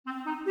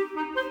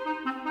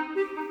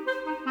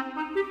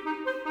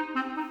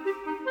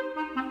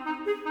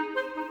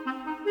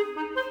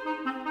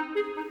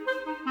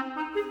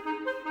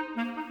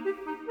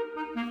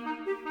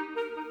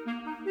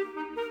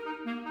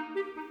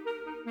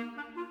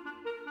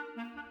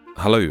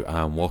Hello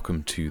and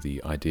welcome to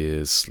the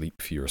Ideas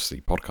Sleep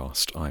Furiously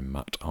podcast. I'm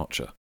Matt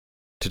Archer.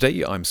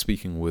 Today I'm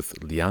speaking with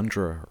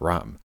Leandra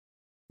Ram.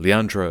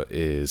 Leandra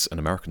is an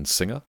American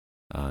singer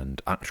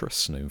and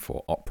actress known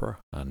for opera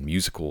and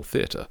musical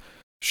theatre.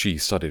 She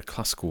studied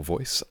classical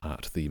voice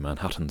at the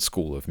Manhattan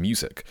School of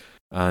Music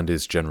and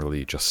is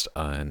generally just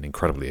an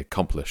incredibly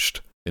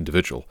accomplished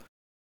individual.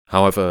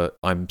 However,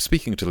 I'm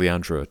speaking to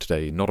Leandra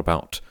today not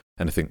about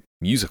anything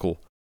musical,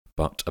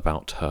 but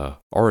about her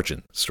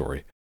origin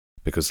story.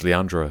 Because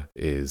Leandra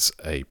is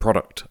a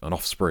product, an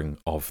offspring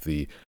of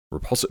the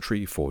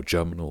Repository for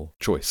Germinal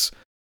Choice,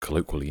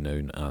 colloquially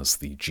known as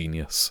the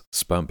Genius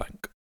Sperm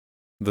Bank.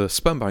 The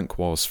sperm bank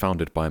was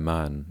founded by a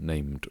man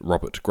named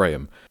Robert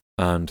Graham,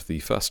 and the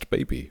first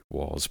baby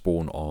was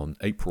born on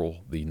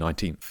April the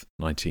 19th,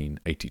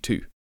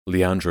 1982.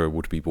 Leandra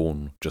would be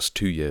born just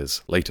 2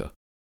 years later.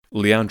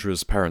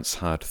 Leandra's parents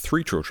had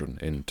 3 children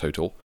in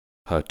total.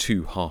 Her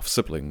 2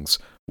 half-siblings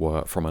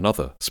were from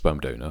another sperm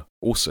donor,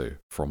 also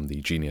from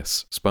the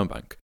Genius Sperm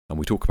Bank, and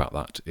we talk about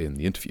that in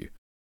the interview.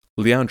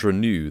 Leandra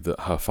knew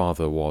that her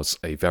father was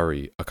a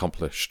very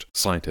accomplished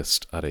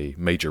scientist at a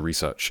major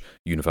research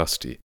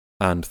university,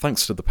 and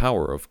thanks to the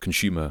power of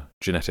consumer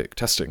genetic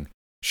testing,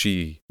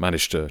 she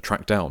managed to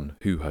track down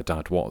who her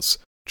dad was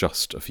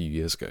just a few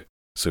years ago.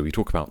 So we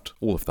talk about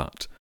all of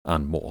that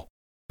and more.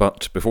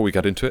 But before we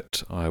get into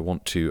it, I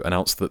want to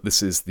announce that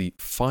this is the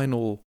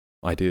final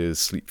Ideas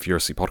Sleep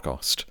Furiously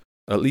podcast,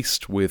 at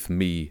least with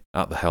me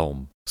at the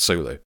helm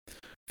solo.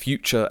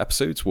 Future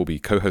episodes will be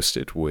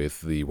co-hosted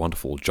with the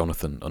wonderful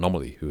Jonathan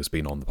Anomaly, who has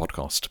been on the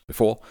podcast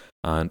before,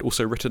 and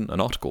also written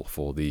an article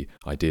for the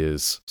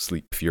Ideas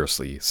Sleep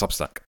Furiously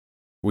Substack.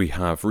 We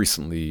have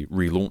recently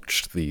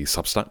relaunched the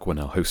Substack. We're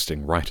now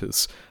hosting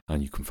writers,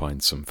 and you can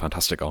find some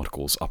fantastic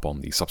articles up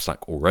on the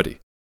Substack already.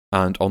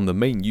 And on the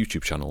main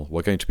YouTube channel,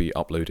 we're going to be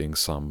uploading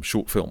some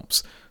short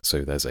films.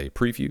 So there's a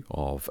preview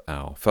of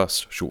our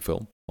first short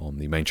film on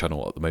the main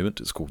channel at the moment.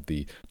 It's called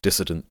The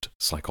Dissident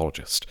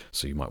Psychologist.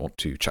 So you might want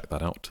to check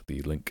that out.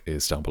 The link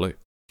is down below.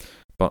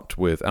 But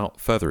without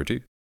further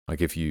ado, I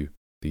give you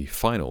the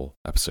final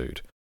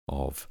episode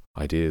of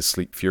Ideas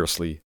Sleep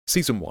Furiously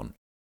Season 1.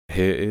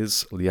 Here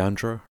is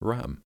Leandra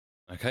Ram.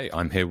 Okay,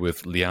 I'm here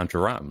with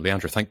Leandra Ram.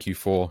 Leandra, thank you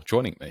for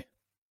joining me.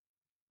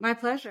 My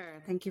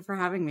pleasure. Thank you for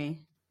having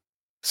me.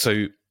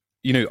 So,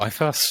 I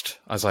first,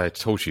 as I had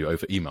told you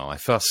over email, I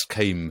first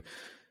came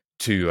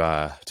to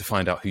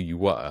find out who you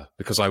were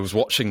because I was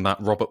watching that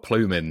Robert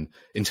Plomin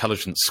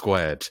Intelligence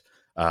Squared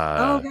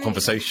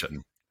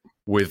conversation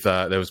with,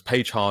 there was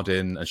Paige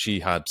Hardin, and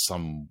she had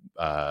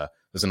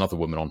there's another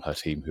woman on her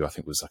team who I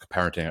think was like a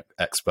parenting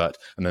expert,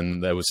 and then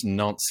there was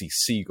Nancy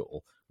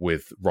Siegel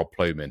with Rob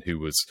Plomin, who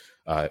was,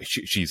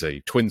 she's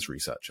a twins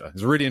researcher. It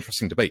was a really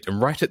interesting debate, and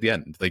right at the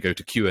end, they go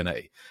to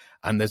Q&A.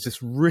 And there's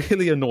this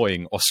really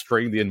annoying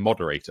Australian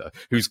moderator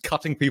who's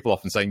cutting people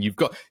off and saying, you've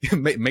got,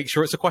 make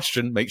sure it's a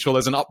question, make sure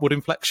there's an upward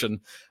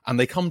inflection. And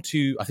they come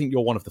to, I think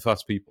you're one of the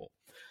first people.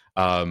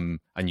 And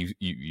you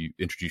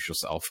introduce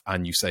yourself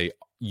and you say,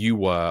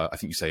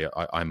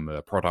 I'm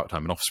a product,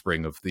 I'm an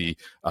offspring of the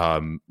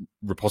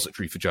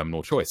Repository for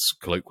Germinal Choice,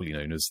 colloquially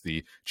known as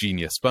the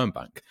Genius Sperm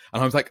Bank.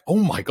 And I was like, oh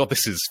my God,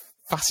 this is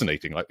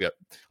fascinating. Like,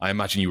 I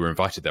imagine you were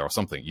invited there or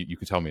something. You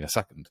can tell me in a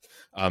second.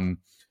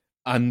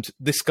 And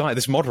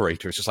this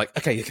moderator is just like,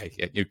 okay,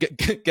 yeah, you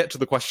get to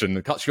the question,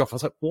 and cuts you off. I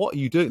was like, what are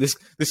you doing? This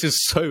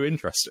is so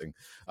interesting.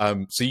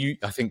 So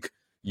I think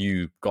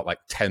you got like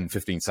 10,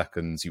 15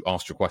 seconds, you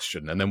asked your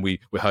question, and then we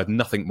heard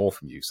nothing more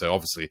from you. So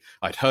obviously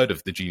I'd heard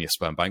of the Genius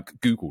Sperm Bank,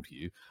 Googled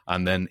you,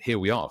 and then here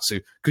we are. So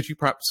could you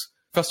perhaps,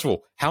 first of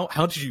all, how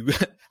did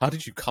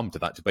you come to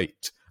that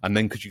debate? And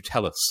then could you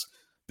tell us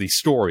the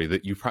story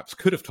that you perhaps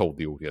could have told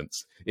the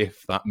audience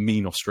if that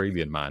mean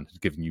Australian man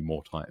had given you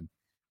more time?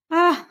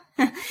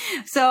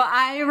 So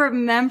I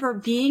remember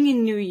being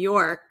in New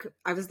York.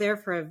 I was there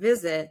for a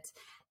visit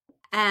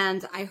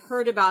and I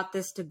heard about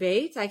this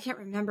debate. I can't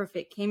remember if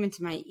it came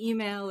into my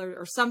email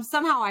or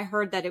somehow I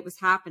heard that it was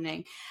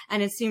happening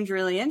and it seemed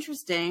really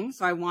interesting.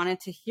 So I wanted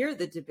to hear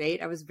the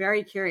debate. I was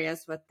very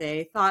curious what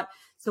they thought.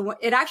 So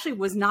it actually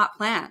was not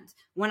planned.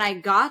 When I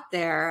got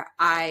there,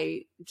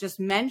 I just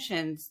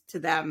mentioned to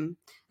them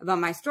about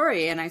my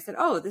story and I said,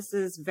 oh, this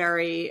is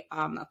very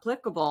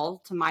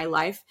applicable to my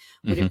life.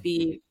 Would it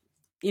be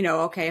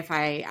okay, if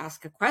I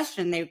ask a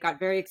question? They got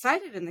very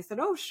excited and they said,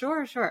 oh,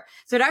 sure. So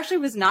it actually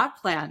was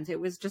not planned. It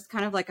was just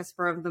kind of like a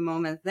spur of the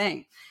moment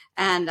thing.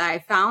 And I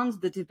found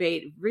the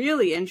debate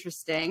really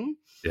interesting.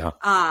 Yeah.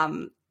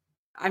 I'm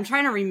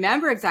trying to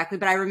remember exactly,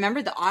 but I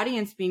remember the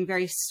audience being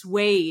very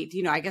swayed.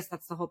 I guess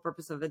that's the whole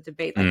purpose of a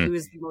debate, like who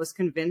is the most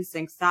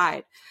convincing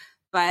side.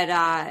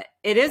 But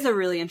it is a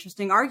really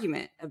interesting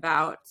argument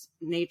about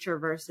nature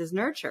versus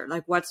nurture,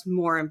 like what's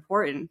more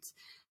important.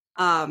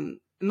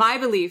 My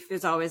belief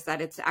is always that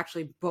it's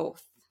actually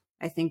both.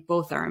 I think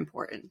both are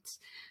important.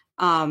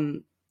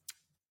 And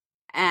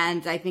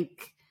I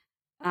think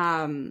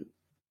the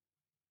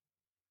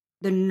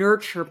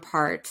nurture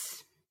part,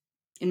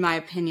 in my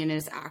opinion,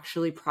 is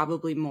actually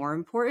probably more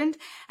important.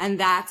 And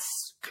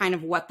that's kind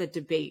of what the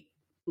debate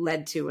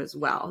led to as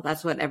well.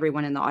 That's what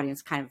everyone in the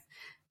audience kind of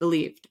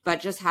believed.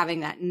 But just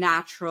having that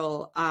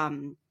natural,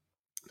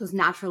 those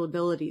natural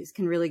abilities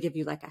can really give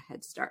you like a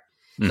head start.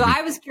 Mm-hmm. So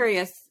I was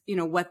curious,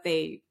 what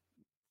they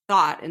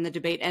thought in the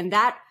debate. And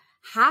that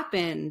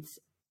happened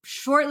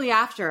shortly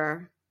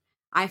after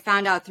I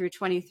found out through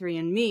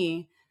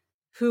 23andMe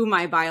who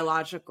my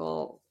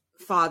biological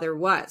father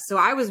was. So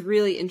I was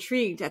really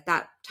intrigued at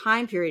that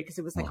time period because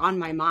it was like on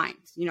my mind.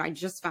 I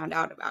just found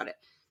out about it.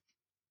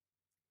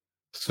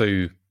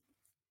 So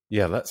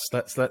yeah, let's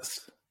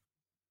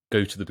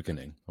go to the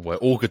beginning where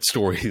all good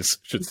stories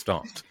should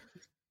start.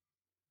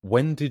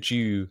 When did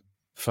you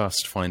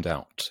first find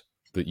out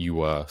that you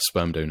were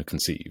sperm donor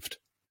conceived?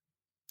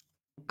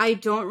 I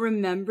don't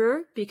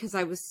remember because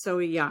I was so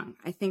young.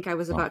 I think I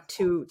was about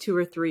 2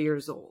 or 3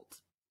 years old.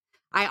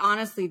 I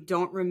honestly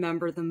don't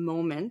remember the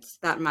moment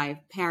that my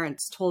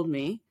parents told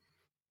me.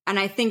 And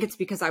I think it's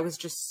because I was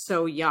just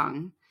so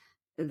young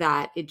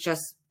that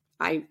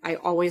I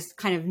always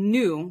kind of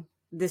knew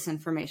this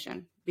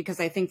information because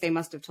I think they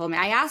must have told me.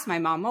 I asked my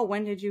mom,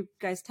 when did you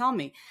guys tell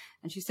me?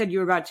 And she said you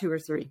were about 2 or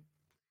 3.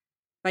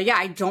 But yeah,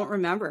 I don't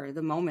remember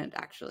the moment,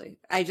 actually.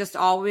 I just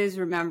always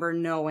remember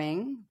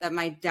knowing that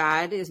my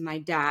dad is my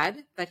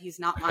dad, but he's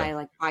not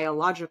my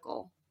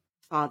biological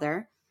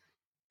father.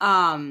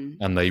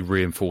 And they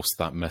reinforced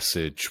that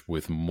message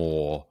with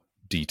more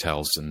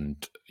details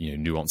and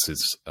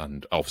nuances,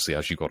 and obviously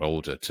as you got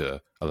older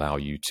to allow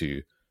you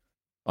to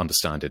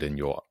understand it in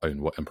your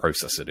own way and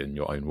process it in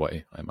your own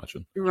way, I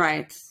imagine.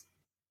 Right.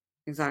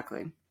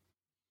 Exactly.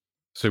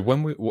 So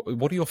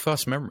what are your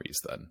first memories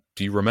then?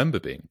 Do you remember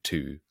being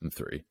 2 and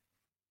 3?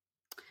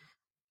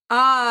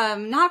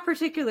 Not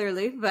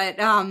particularly, but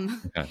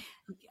okay.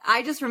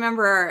 I just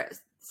remember.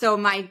 So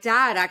my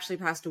dad actually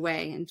passed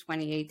away in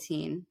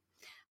 2018.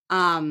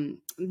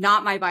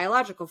 Not my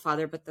biological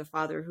father, but the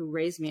father who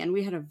raised me, and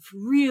we had a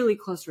really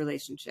close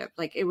relationship.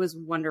 Like it was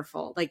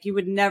wonderful. Like you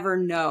would never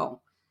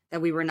know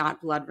that we were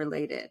not blood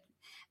related,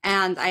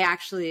 and I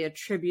actually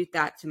attribute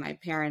that to my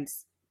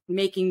parents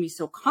making me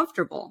so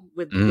comfortable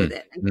with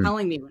it and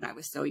telling me when I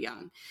was so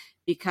young,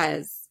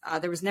 because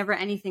there was never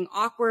anything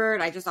awkward.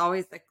 I just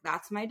always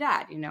that's my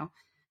dad,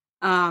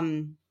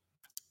 and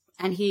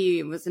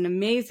he was an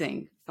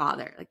amazing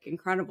father,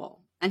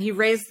 incredible. And he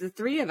raised the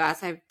 3 of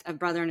us, I have a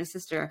brother and a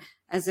sister,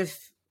 as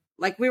if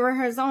we were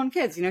his own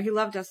kids. He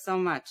loved us so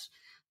much.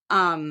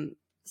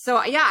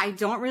 So yeah, I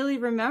don't really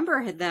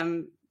remember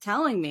them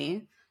telling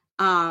me.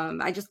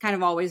 I just kind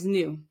of always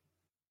knew.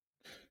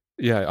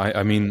 Yeah,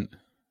 I mean,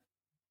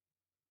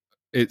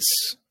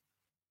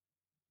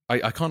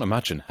 I can't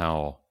imagine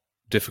how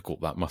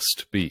difficult that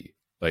must be.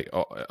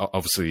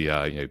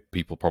 Obviously,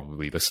 people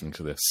probably listening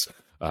to this,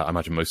 I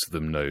imagine most of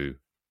them know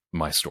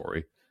my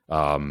story,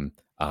 and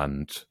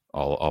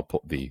I'll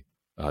put the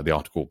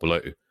article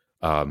below.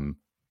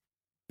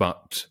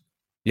 But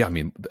yeah, I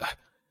mean,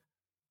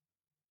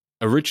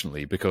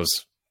 originally,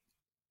 because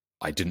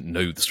I didn't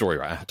know the story,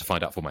 right, I had to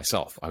find out for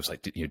myself. I was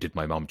like, did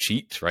my mom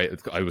cheat, right?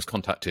 I was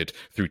contacted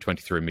through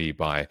 23andMe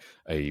by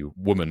a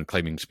woman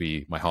claiming to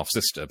be my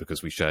half-sister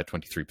because we shared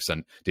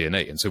 23%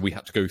 DNA. And so we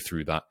had to go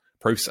through that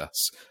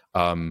process.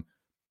 And,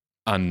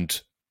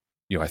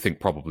 I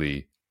think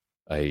probably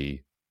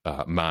a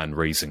man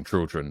raising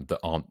children that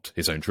aren't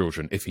his own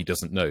children, if he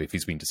doesn't know, if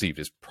he's been deceived,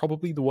 is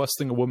probably the worst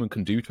thing a woman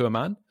can do to a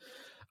man.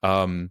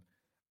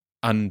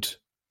 And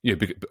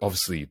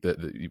obviously,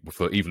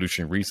 for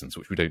evolutionary reasons,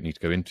 which we don't need to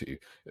go into,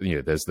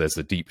 there's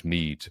a deep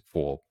need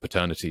for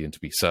paternity and to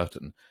be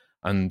certain.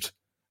 And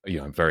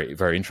I'm very,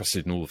 very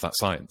interested in all of that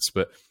science.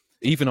 But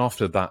even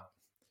after that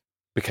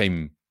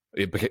became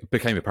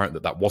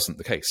apparent that wasn't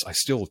the case, I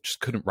still just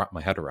couldn't wrap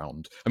my head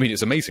around. I mean,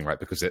 it's amazing, right?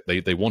 Because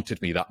they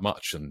wanted me that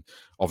much, and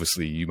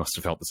obviously you must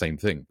have felt the same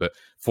thing. But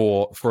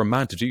for a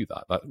man to do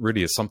that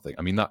really is something.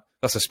 I mean,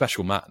 that's a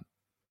special man.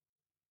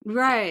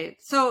 Right.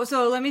 So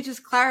let me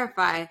just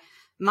clarify.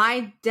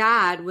 My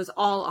dad was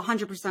all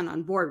 100%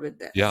 on board with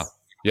this.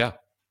 Yeah.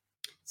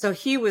 So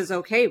he was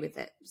okay with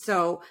it.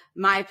 So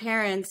my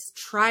parents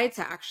tried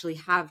to actually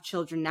have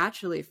children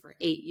naturally for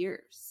 8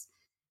 years.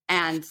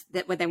 And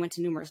that when they went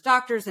to numerous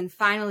doctors, and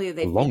finally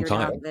they figured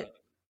out that,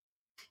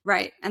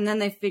 right. And then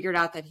they figured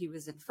out that he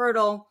was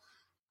infertile.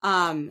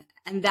 And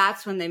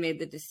that's when they made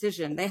the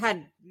decision. They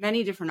had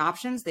many different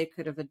options. They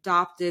could have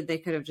adopted. They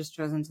could have just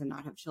chosen to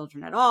not have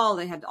children at all.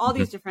 They had all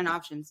these different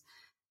options.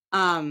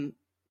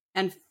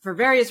 And for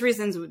various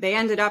reasons, they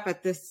ended up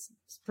at this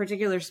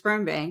particular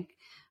sperm bank.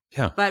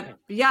 Yeah. But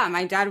yeah,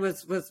 my dad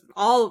was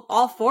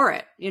all for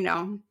it,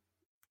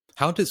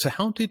 How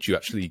did you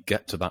actually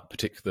get to that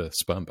particular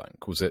sperm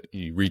bank? Was it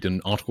you read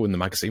an article in the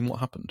magazine? What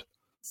happened?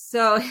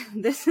 So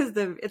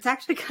it's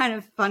actually kind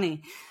of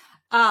funny.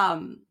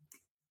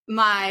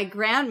 My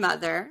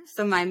grandmother,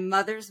 so my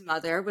mother's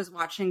mother, was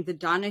watching the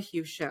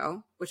Donahue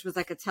Show, which was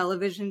like a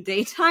television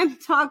daytime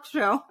talk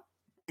show,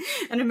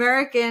 an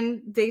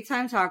American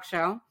daytime talk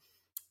show.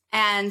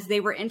 And they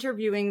were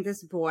interviewing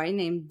this boy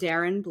named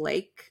Darren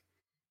Blake,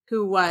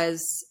 who was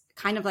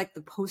kind of like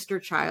the poster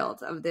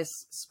child of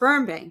this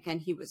sperm bank.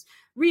 And he was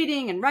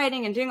reading and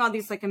writing and doing all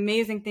these like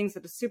amazing things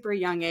at a super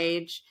young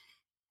age.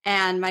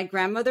 And my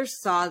grandmother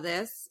saw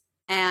this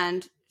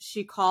and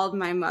she called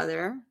my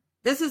mother.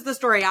 This is the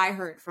story I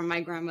heard from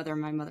my grandmother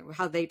and my mother,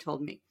 how they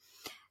told me.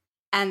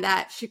 And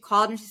that she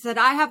called and she said,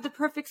 I have the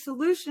perfect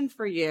solution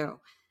for you.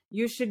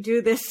 You should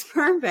do this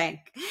sperm bank.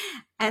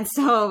 And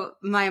so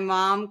my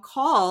mom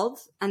called,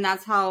 and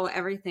that's how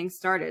everything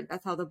started.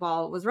 That's how the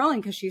ball was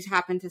rolling, because she's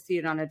happened to see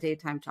it on a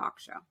daytime talk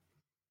show.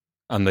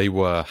 And they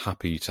were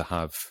happy to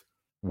have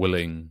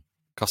willing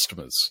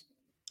customers.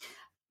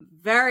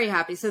 Very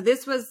happy. So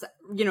this was,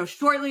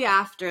 shortly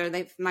after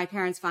my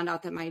parents found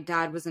out that my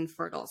dad was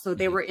infertile. So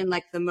they were in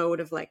like the mode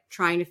of like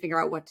trying to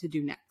figure out what to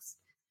do next.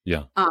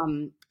 Yeah.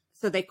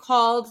 So they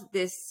called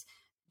this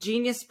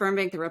Genius Sperm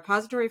Bank the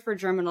Repository for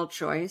Germinal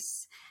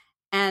Choice.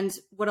 And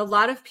what a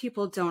lot of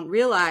people don't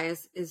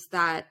realize is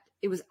that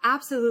it was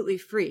absolutely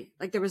free.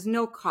 Like there was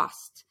no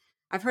cost.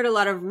 I've heard a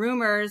lot of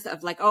rumors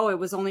of like, oh, it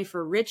was only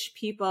for rich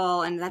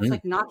people. And that's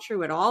like not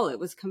true at all. It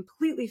was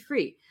completely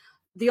free.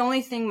 The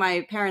only thing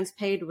my parents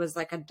paid was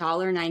like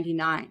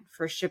 $1.99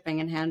 for shipping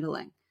and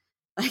handling.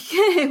 Like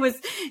it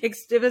was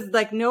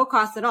like no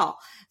cost at all.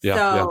 Yeah,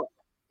 so yeah.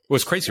 Well,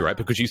 it's crazy, right?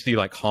 Because you see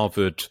like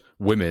Harvard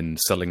women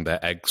selling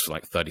their eggs for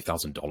like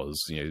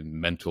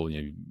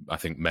 $30,000, I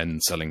think men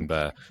selling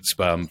their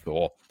sperm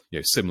for,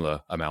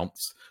 similar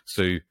amounts.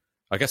 So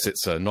I guess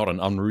it's not an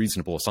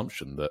unreasonable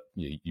assumption that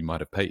you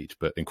might have paid,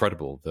 but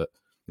incredible that,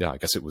 I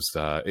guess it was,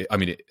 the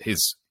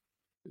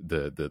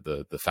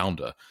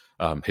founder,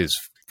 his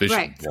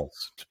vision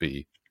was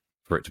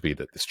for it to be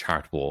that this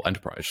charitable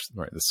enterprise,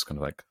 right? This kind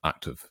of like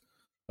act of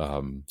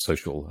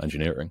social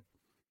engineering.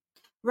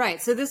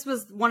 Right. So this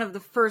was one of the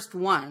first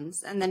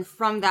ones. And then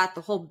from that, the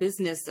whole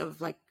business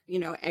of like,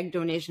 egg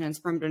donation and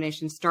sperm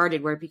donation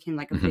started, where it became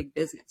like a big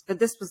business. But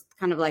this was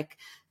kind of like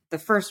the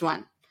first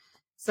one.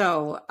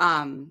 So,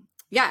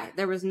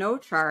 there was no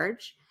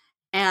charge.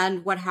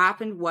 And what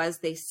happened was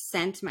they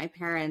sent my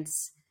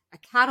parents a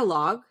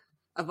catalog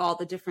of all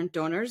the different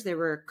donors. They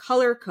were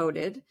color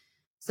coded.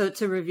 So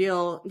to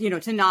reveal,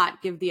 to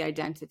not give the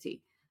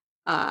identity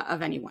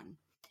of anyone.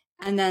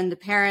 And then the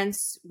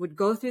parents would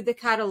go through the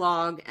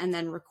catalog and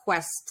then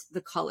request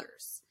the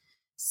colors.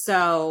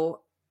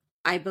 So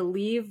I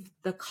believe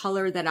the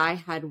color that I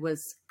had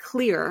was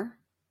clear.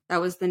 That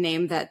was the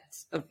name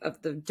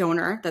of the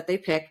donor that they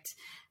picked.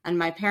 And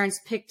my parents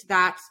picked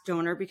that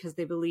donor because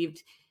they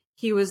believed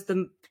he was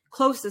the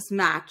closest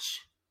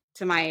match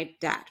to my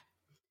dad.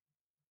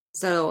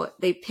 So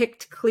they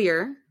picked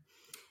clear.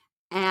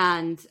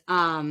 And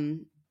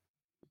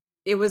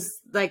it was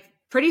like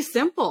pretty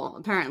simple,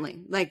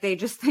 apparently. Like they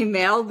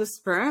mailed the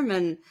sperm,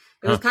 and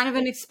it was kind of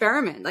an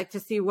experiment, like to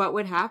see what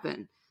would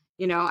happen.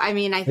 I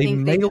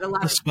think they did a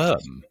lot of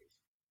sperm.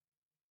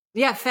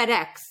 Yeah,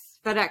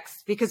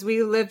 FedEx, because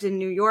we lived in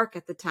New York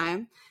at the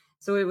time.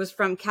 So it was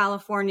from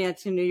California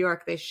to New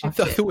York. They shipped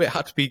it. I thought it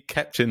had to be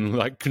kept in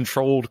like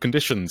controlled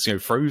conditions,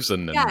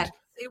 frozen. Yeah,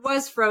 it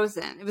was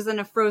frozen. It was in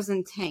a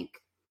frozen tank.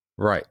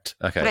 Right.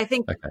 Okay. But I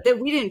think that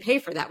we didn't pay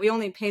for that. We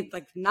only paid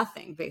like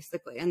nothing,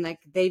 basically. And like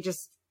they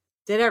just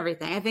did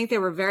everything. I think they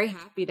were very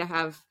happy to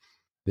have,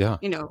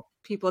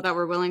 people that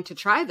were willing to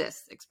try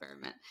this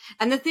experiment.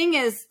 And the thing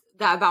is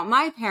that about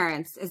my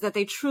parents is that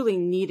they truly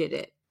needed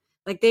it.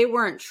 Like they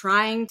weren't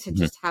trying to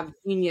just have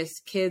genius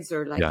kids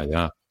or like,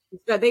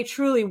 but they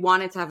truly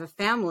wanted to have a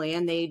family.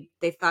 And they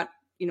thought,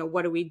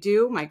 what do we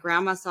do? My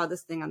grandma saw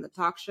this thing on the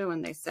talk show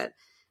and they said,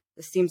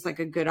 this seems like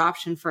a good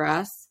option for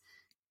us.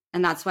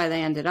 And that's why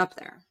they ended up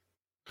there.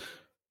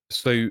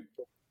 So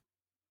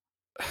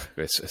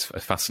it's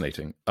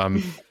fascinating.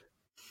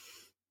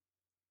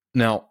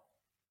 Now,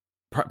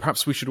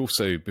 perhaps we should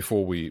also,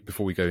 before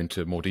we go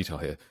into more detail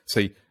here,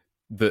 say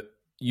that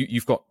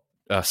you've got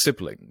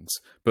siblings,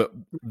 but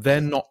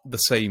they're not the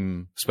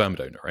same sperm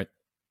donor, right?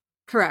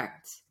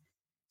 Correct.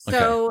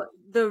 So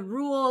the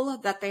rule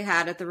that they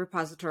had at the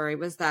repository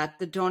was that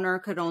the donor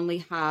could only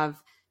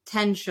have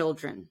 10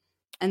 children,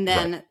 and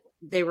then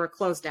they were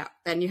closed out.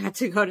 Then you had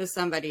to go to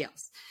somebody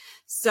else.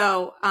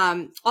 So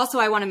also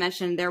I want to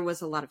mention there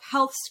was a lot of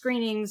health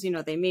screenings.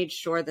 They made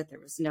sure that there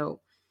was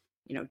no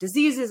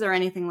diseases or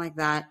anything like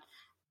that.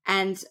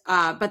 And,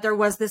 but there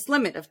was this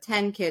limit of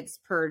 10 kids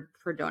per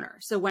donor.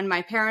 So when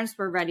my parents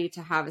were ready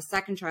to have a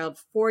second child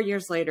 4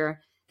 years later,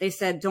 they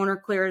said donor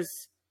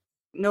clears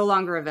no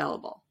longer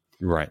available.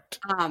 Right.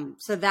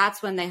 So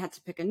that's when they had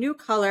to pick a new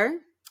color.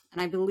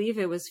 And I believe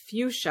it was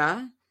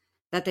fuchsia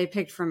that they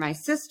picked for my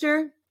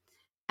sister.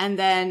 And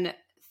then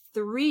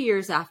 3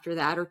 years after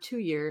that, or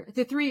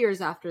 3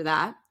 years after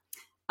that,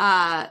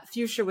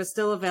 fuchsia was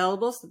still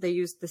available, so they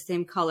used the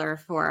same color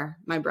for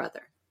my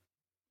brother.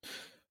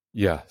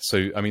 Yeah,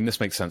 so I mean, this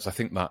makes sense. I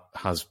think that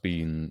has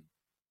been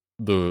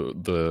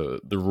the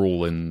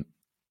rule in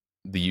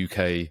the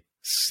UK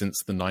since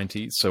the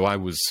 90s. So I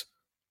was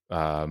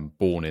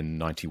born in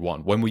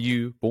 91. When were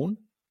you born?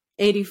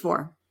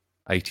 84.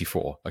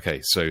 84.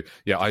 Okay, so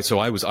yeah, I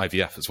was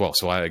IVF as well.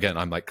 So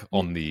I'm like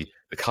on the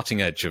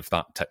cutting edge of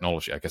that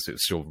technology. I guess it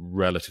was still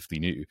relatively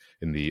new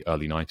in the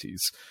early 90s.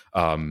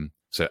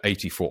 So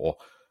 84.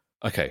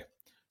 Okay,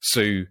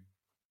 so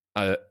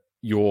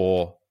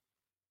you're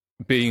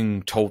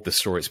being told this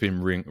story. It's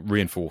been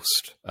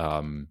reinforced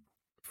from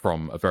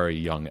a very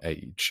young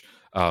age,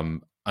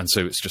 and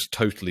so it's just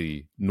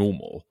totally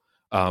normal.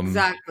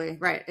 Exactly.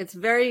 Right. It's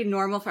very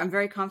normal. I'm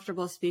very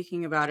comfortable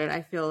speaking about it.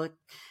 I feel like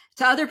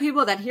to other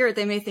people that hear it,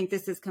 they may think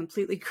this is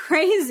completely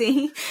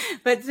crazy.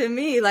 But to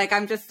me, like,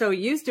 I'm just so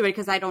used to it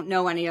because I don't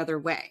know any other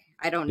way.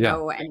 I don't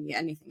know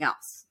anything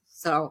else.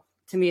 So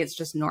to me, it's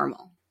just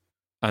normal.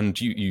 And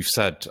you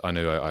said, I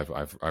know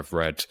I've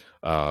read,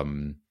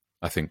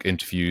 I think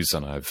interviews,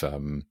 and I've,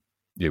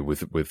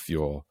 with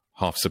your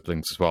half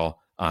siblings as well,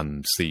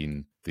 and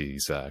seen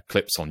these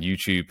clips on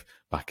YouTube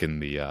back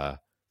in the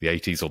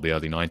 80s or the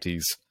early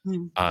 90s.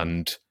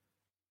 And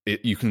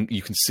you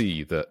can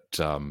see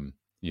that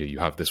you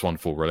have this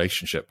wonderful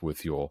relationship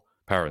with your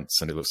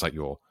parents, and it looks like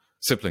your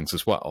siblings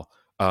as well.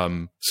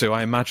 So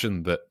I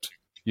imagine that,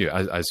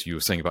 as you were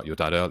saying about your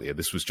dad earlier,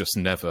 this was just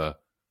never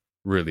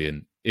really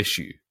an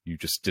issue. You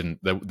just didn't,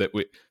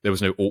 there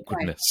was no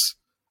awkwardness,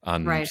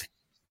 and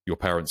your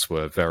parents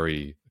were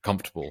very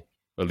comfortable,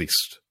 at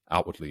least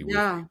outwardly, with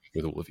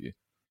all of you.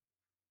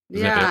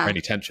 There's never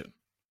any tension.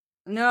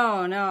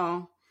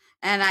 No.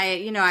 And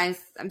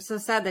I'm so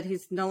sad that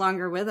he's no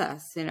longer with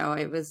us.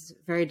 It was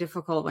very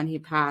difficult when he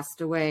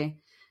passed away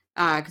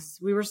because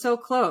we were so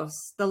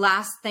close. The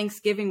last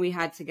Thanksgiving we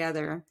had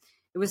together,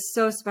 it was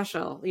so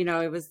special.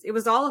 It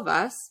was all of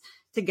us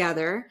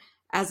together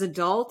as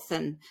adults,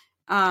 and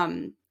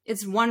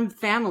it's one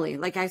family.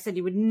 Like I said,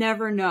 you would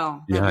never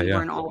know that we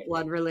weren't all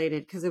blood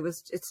related because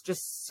it's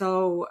just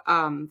so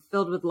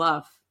filled with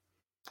love.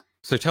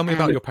 So tell me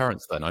about your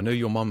parents then. I know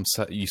your mum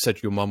you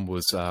said your mum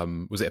was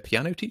it a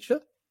piano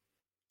teacher?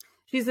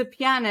 She's a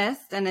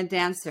pianist and a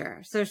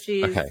dancer. So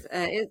she's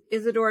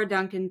Isadora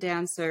Duncan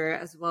dancer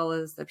as well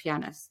as a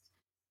pianist.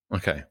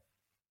 Okay.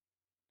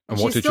 And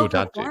what did your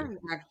dad do?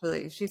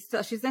 Actually, she's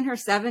in her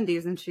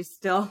 70s and she's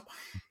still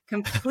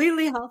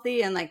completely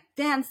healthy and like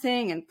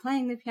dancing and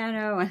playing the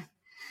piano.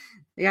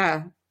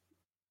 And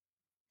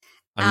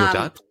And your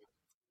dad?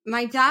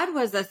 My dad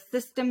was a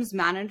systems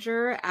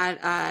manager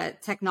at a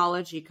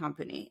technology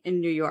company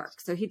in New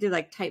York. So he did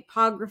like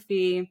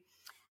typography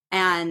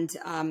and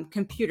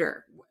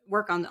computer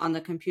work on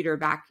the computer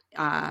back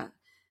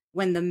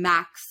when the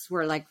Macs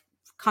were like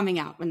coming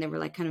out, when they were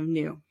like kind of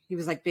new. He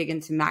was like big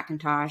into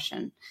Macintosh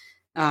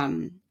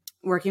and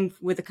working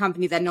with a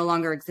company that no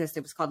longer exists.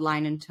 It was called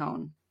Line and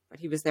Tone, but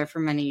he was there for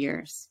many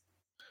years.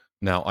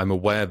 Now, I'm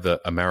aware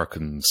that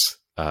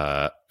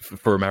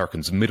for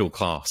Americans, middle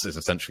class is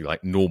essentially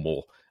like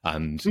normal.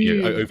 And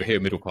over here,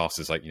 middle class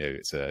is like,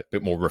 it's a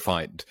bit more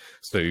refined.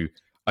 So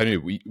I know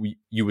we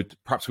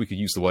could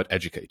use the word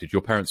educated.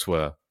 Your parents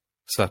were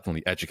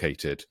certainly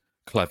educated,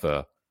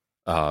 clever,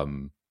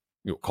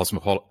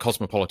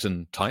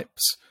 cosmopolitan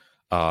types.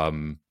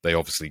 They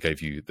obviously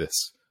gave you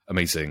this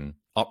amazing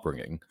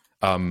upbringing.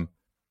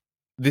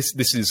 This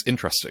is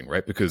interesting,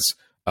 right? Because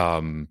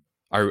on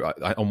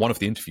one of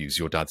the interviews,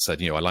 your dad said,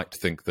 I like to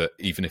think that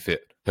even if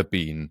it had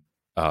been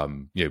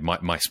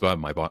my sperm,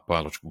 my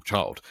biological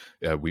child,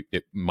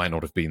 it might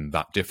not have been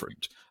that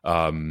different.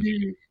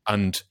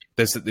 And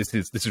this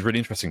is really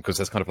interesting because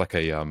there's kind of like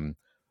a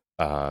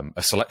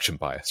selection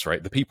bias,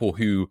 right? The people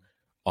who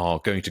are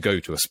going to go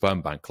to a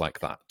sperm bank like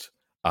that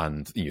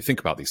and think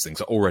about these things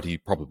are already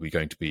probably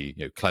going to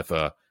be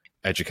clever,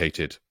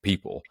 educated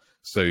people.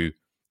 So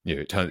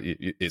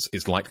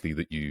it's likely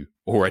that you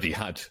already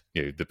had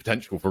the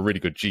potential for really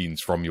good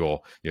genes from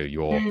your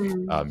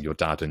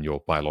dad and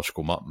your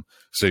biological mum.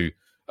 So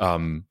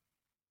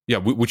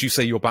would you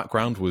say your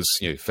background was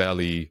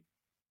fairly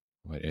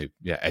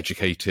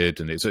educated,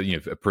 and it's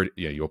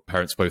your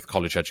parents both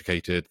college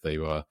educated? They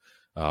were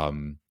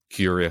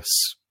curious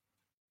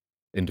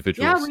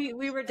individuals. Yeah,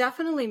 we were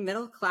definitely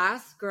middle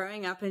class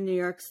growing up in New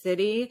York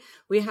City.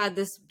 We had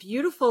this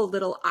beautiful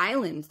little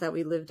island that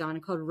we lived on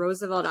called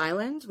Roosevelt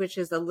Island, which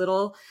is a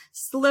little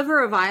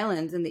sliver of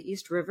island in the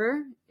East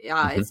River.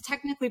 It's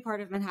technically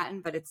part of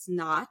Manhattan, but it's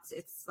not.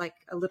 It's like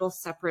a little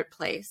separate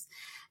place.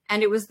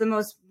 And it was the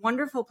most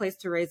wonderful place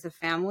to raise a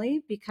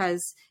family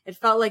because it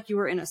felt like you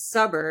were in a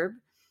suburb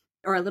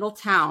or a little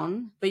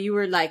town, but you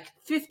were like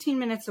 15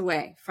 minutes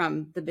away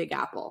from the Big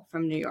Apple,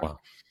 from New York.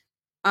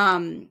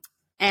 Wow.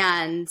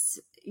 And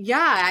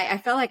I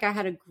felt like I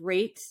had a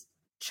great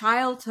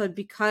childhood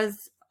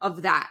because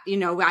of that.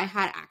 I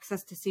had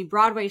access to see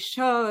Broadway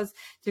shows,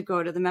 to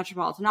go to the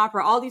Metropolitan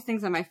Opera, all these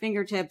things at my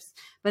fingertips.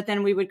 But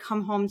then we would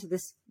come home to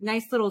this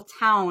nice little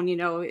town.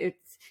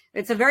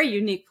 It's a very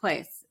unique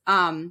place.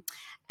 And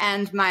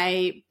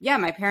my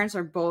parents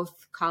are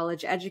both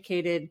college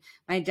educated.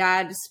 My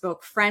dad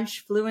spoke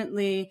French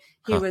fluently.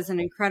 He was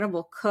an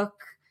incredible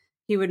cook.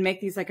 He would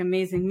make these like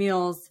amazing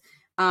meals.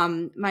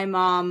 My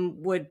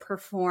mom would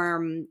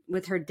perform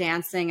with her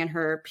dancing and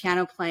her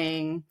piano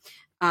playing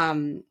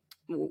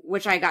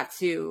which I got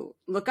to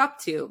look up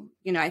to.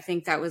 I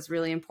think that was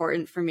really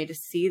important for me to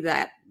see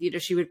that,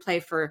 she would play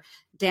for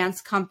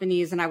dance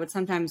companies, and I would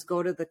sometimes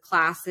go to the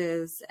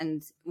classes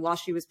and while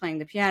she was playing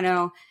the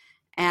piano.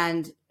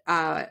 And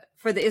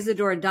for the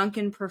Isadora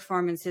Duncan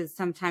performances,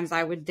 sometimes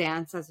I would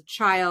dance as a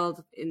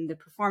child in the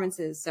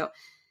performances. So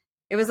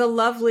it was a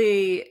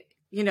lovely,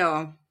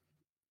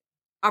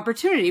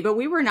 opportunity, but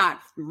we were not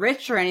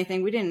rich or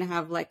anything. We didn't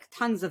have like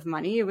tons of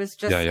money. It was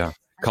just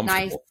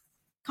nice,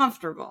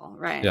 comfortable,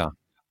 right? Yeah.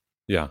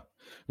 Yeah.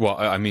 Well,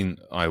 I mean,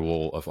 I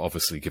will have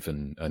obviously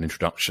given an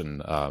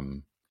introduction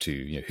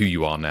to who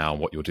you are now,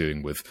 what you're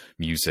doing with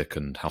music,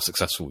 and how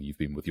successful you've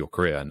been with your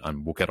career,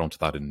 and we'll get onto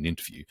that in an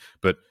interview.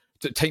 But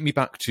take me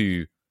back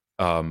to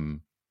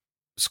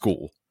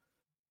school.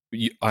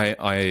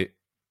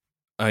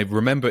 I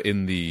remember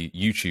in the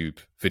YouTube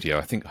video,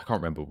 I can't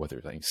remember whether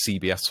it was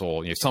CBS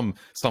or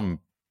some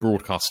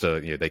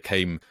broadcaster, they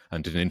came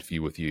and did an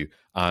interview with you,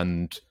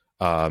 and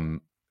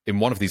in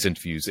one of these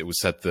interviews, it was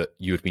said that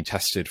you had been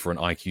tested for an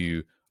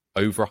IQ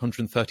over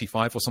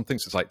 135 or something.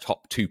 So it's like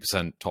top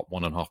 2%, top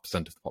 1.5%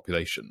 of the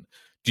population.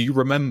 Do you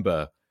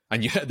remember?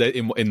 And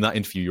in that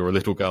interview, you're a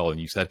little girl, and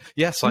you said,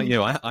 "Yes, I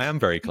am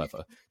very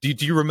clever." Do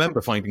you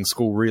remember finding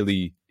school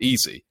really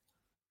easy?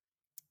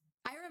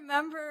 I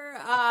remember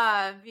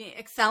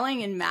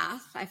excelling in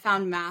math. I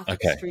found math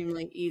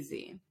extremely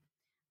easy.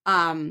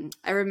 I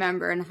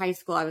remember in high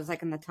school, I was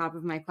like in the top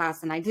of my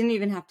class, and I didn't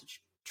even have to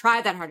try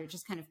that hard. It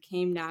just kind of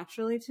came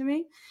naturally to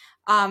me.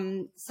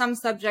 Some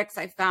subjects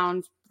I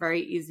found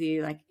very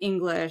easy, like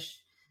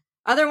English.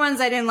 Other ones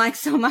I didn't like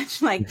so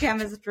much, like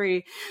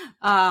chemistry.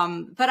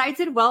 But I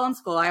did well in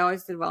school. I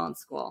always did well in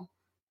school.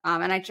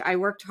 And I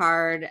worked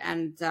hard,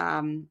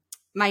 and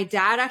my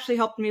dad actually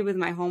helped me with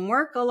my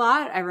homework a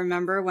lot. I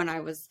remember when I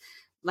was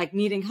like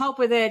needing help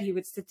with it, he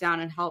would sit down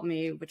and help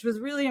me, which was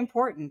really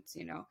important,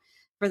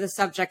 for the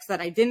subjects that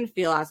I didn't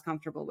feel as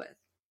comfortable with,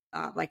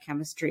 like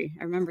chemistry.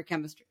 I remember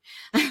chemistry.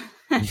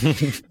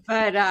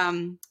 But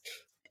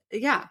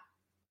yeah.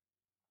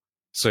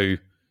 So,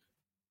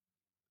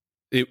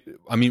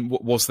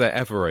 was there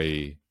ever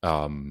a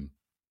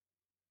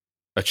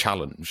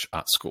challenge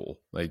at school?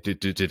 Like,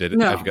 did it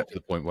ever get to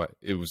the point where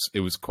it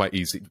was quite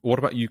easy? What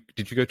about you?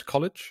 Did you go to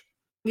college?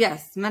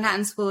 Yes,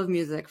 Manhattan School of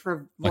Music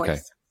for voice. Okay.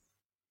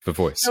 For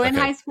voice. So in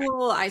high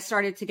school, I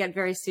started to get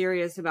very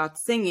serious about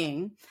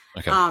singing.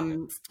 Okay.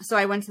 So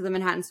I went to the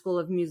Manhattan School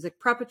of Music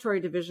preparatory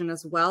division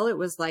as well. It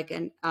was like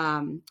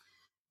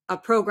a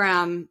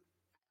program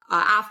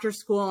after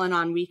school and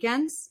on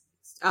weekends.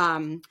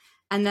 And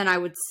then I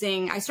would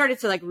sing. I started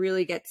to like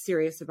really get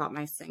serious about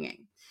my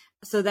singing.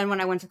 So then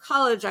when I went to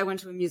college, I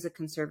went to a music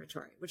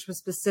conservatory, which was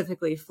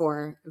specifically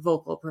for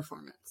vocal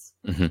performance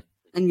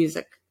and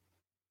music.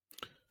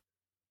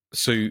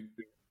 So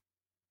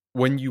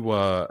when you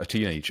were a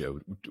teenager,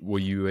 were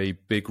you a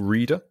big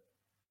reader?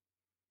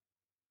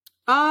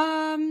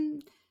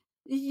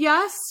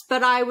 Yes,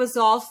 but I was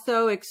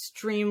also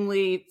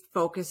extremely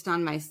focused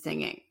on my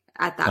singing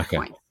at that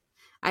point.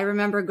 I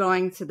remember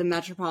going to the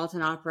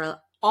Metropolitan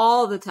Opera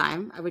all the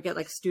time. I would get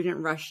like student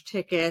rush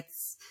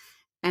tickets,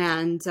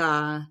 and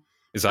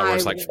is that where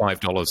it's like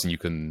 $5 and you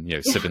can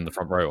sit in the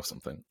front row or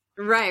something?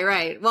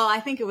 Right. Well, I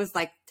think it was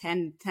like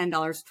 $10,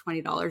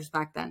 $20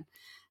 back then.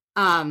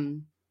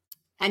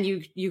 And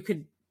you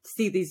could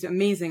see these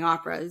amazing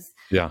operas.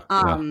 Yeah.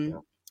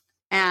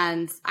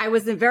 And I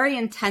was very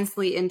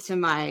intensely into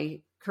my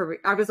career.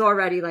 I was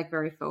already like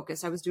very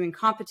focused. I was doing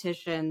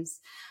competitions,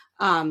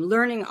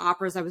 learning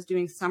operas. I was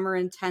doing summer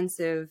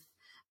intensive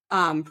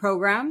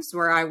programs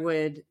where I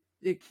would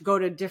go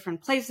to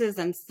different places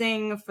and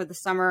sing for the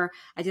summer.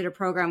 I did a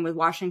program with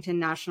Washington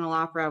National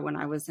Opera when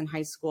I was in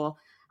high school.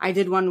 I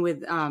did one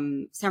with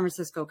San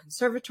Francisco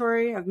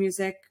Conservatory of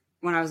Music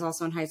when I was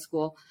also in high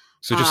school.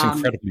 So just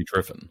incredibly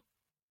driven.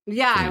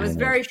 Yeah, I was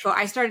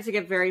I started to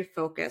get very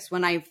focused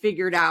when I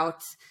figured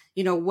out,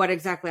 what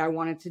exactly I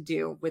wanted to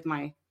do with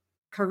my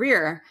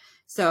career.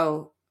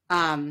 So,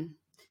 I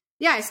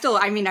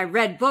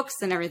read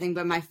books and everything,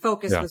 but my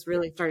focus was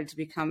really started to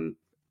become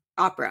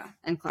opera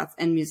and class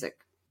and music.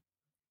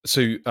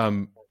 So,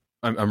 I'm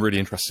really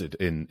interested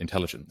in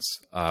intelligence.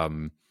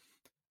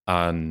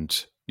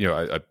 And,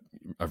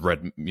 I've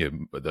read,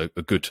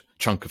 a good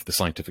chunk of the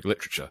scientific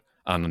literature,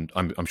 and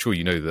I'm sure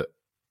you know that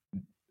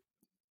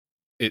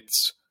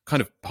it's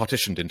kind of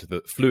partitioned into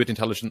the fluid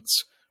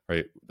intelligence,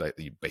 right?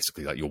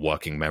 Basically like your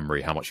working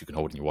memory, how much you can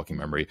hold in your working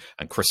memory,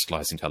 and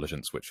crystallized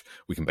intelligence, which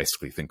we can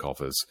basically think of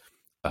as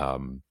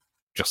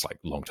just like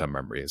long-term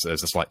memory.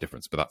 There's a slight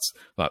difference, but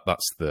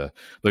that's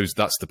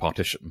the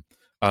partition.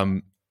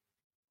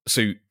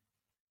 So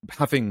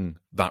having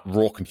that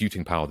raw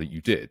computing power that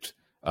you did,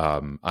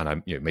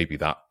 and maybe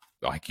that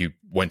IQ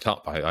went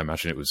up. I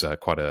imagine it was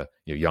quite a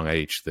young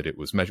age that it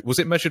was measured. Was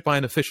it measured by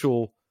an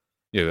official,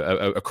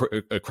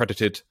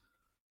 accredited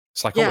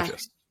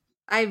psychologist?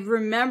 Yeah. I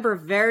remember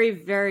very,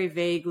 very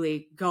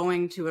vaguely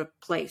going to a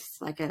place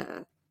like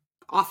a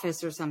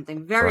office or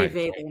something, very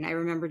vaguely, and I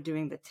remember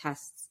doing the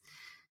tests.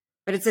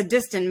 But it's a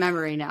distant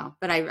memory now.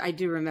 But I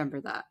do remember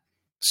that.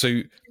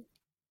 So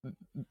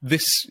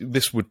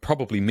this would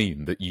probably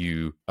mean that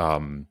you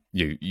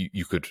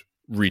could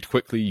read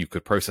quickly, you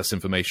could process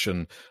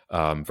information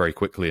very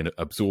quickly and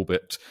absorb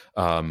it.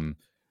 Was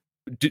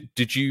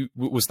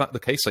that the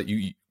case? Like,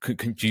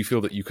 do you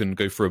feel that you can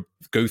go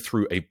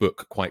through a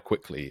book quite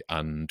quickly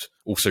and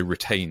also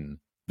retain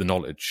the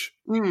knowledge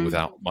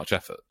without much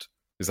effort?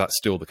 Is that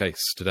still the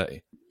case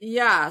today?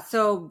 Yeah.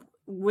 So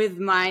with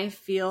my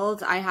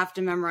field, I have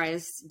to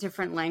memorize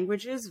different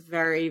languages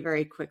very,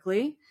 very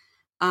quickly.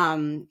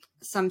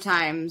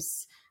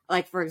 Sometimes,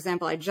 like, for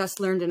example, I just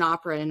learned an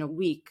opera in a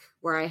week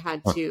where I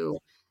had to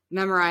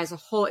memorize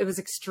it was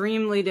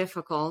extremely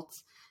difficult.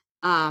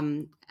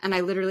 And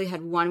I literally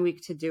had 1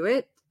 week to do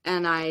it.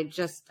 And I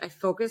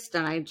focused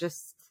and I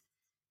just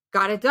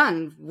got it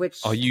done,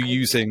 Are you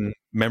using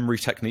memory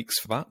techniques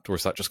for that? Or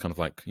is that just kind of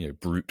like,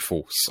 brute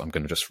force? I'm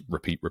going to just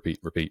repeat.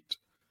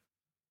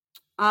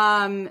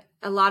 A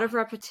lot of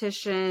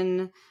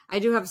repetition. I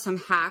do have some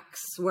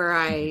hacks where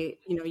I,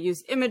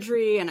 use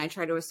imagery and I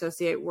try to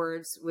associate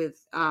words with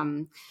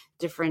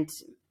different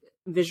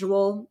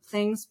visual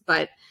things.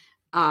 But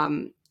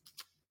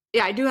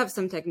yeah, I do have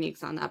some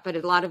techniques on that, but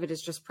a lot of it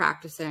is just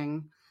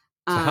practicing.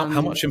 So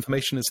how much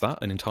information is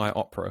that? An entire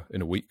opera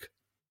in a week?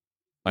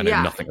 I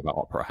know nothing about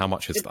opera. How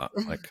much is that?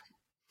 Like,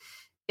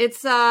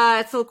 it's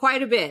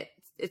quite a bit.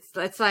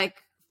 It's like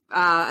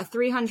a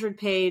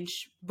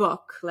 300-page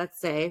book,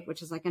 let's say,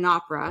 which is like an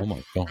opera. Oh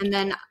my God. And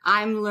then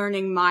I'm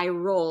learning my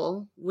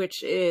role,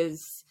 which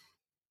is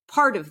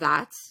part of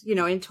that.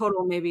 In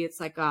total, maybe it's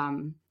like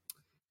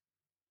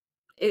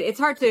it's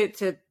hard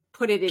to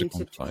put it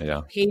into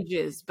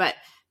pages, but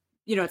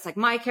it's like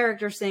my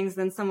character sings,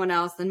 then someone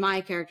else, then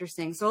my character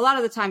sings. So a lot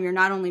of the time you're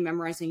not only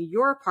memorizing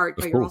your part,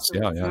 but you're also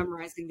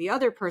memorizing the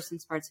other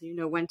person's part, so you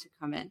know when to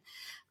come in.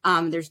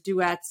 There's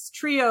duets,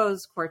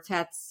 trios,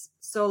 quartets,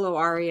 solo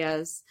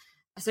arias.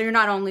 So you're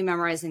not only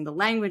memorizing the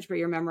language, but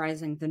you're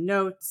memorizing the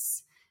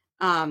notes.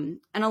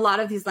 And a lot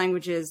of these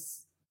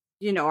languages,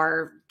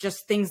 are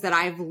just things that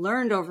I've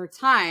learned over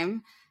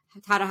time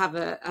how to have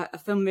a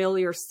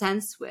familiar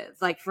sense with.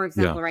 Like, for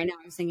example, right now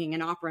I'm singing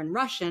an opera in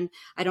Russian.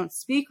 I don't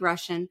speak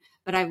Russian,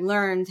 but I've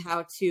learned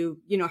how to,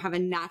 have a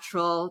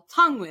natural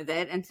tongue with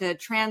it and to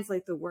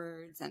translate the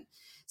words. And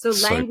so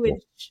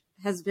language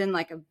has been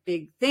like a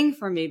big thing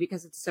for me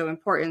because it's so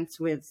important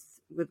with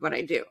what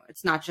I do.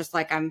 It's not just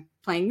like I'm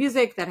playing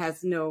music that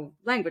has no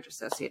language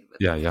associated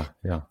with it.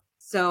 Yeah.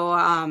 So,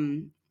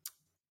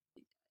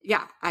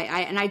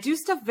 I do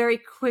stuff very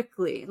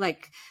quickly.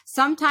 Like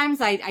sometimes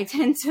I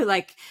tend to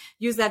like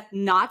use that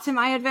not to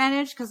my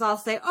advantage because I'll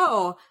say,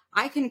 oh,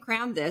 I can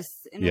cram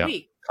this in a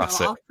week.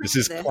 Classic. So this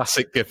is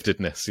classic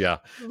giftedness. Yeah.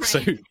 Right.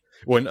 So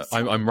when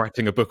I'm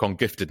writing a book on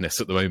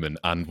giftedness at the moment,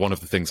 and one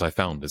of the things I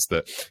found is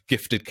that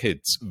gifted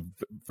kids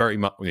very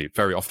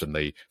often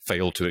they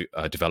fail to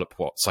develop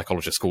what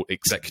psychologists call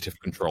executive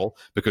control,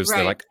 because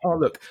they're like, oh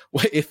look,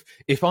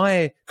 if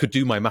I could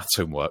do my maths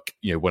homework,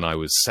 when I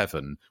was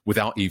 7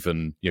 without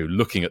even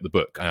looking at the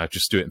book, and I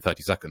just do it in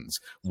 30 seconds,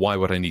 why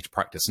would I need to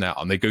practice now?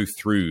 And they go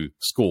through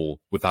school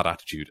with that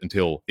attitude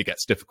until it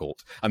gets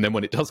difficult, and then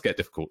when it does get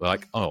difficult, they're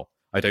like, oh,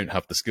 I don't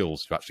have the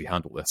skills to actually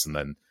handle this, and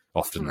then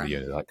often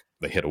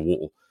they hit a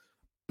wall.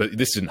 But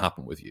this didn't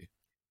happen with you.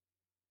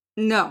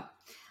 No.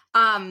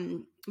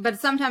 But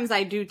sometimes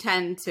I do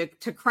tend to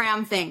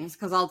cram things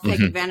because I'll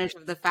take advantage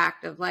of the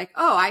fact of like,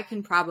 oh, I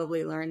can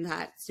probably learn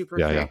that super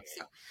quick.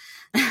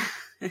 Yeah.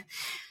 So.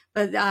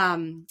 But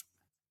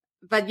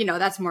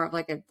that's more of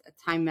like a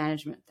time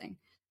management thing.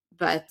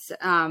 But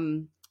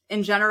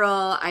in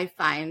general, I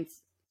find,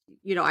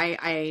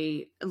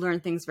 I learn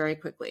things very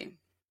quickly.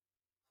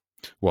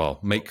 Well,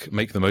 make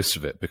the most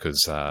of it,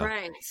 because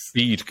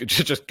speed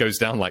just goes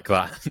down like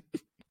that.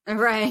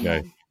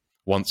 Right.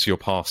 Once you're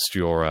past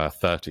your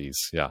 30s,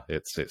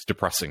 it's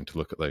depressing to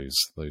look at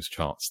those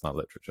charts, that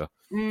literature.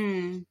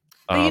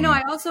 But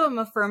I also am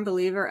a firm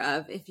believer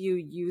of if you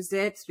use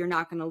it, you're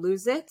not going to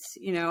lose it.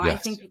 I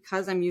think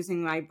because I'm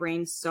using my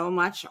brain so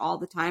much all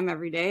the time,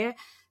 every day,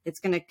 it's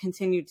going to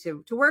continue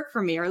to work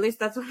for me, or at least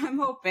that's what I'm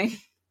hoping.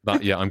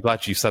 I'm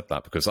glad you said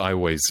that, because I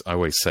always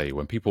say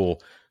when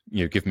people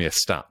give me a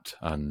stat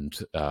and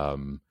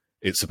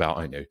it's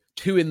about,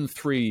 2 in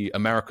 3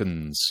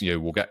 Americans,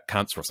 will get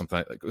cancer or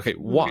something. Like, okay,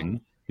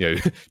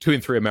 2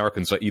 in 3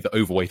 Americans are either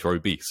overweight or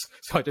obese.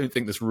 So I don't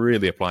think this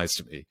really applies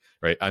to me,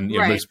 right? And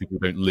most people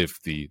don't live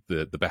the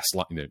best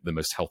life, the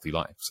most healthy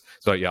lives.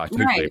 So I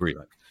totally agree.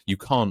 Like, you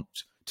can't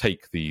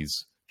take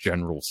these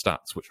general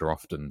stats, which are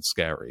often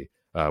scary,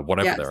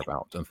 whatever they're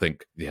about, and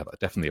think, that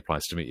definitely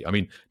applies to me. I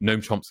mean,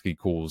 Noam Chomsky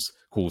calls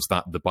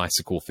that the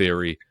bicycle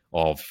theory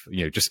of,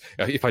 just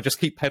if I just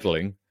keep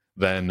pedaling,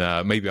 then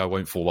maybe I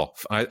won't fall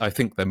off. I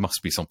think there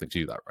must be something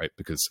to that, right?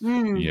 Because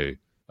maybe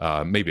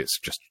it's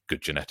just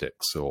good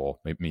genetics, or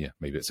maybe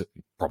it's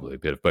probably a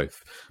bit of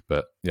both.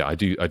 But I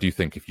do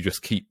think if you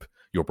just keep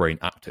your brain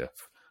active,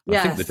 I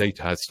think the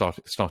data has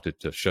started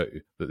to show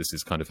that this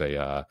is kind of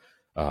a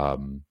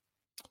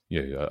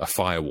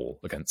firewall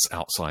against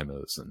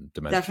Alzheimer's and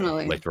dementia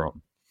later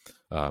on.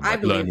 I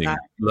believe that.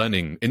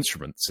 Learning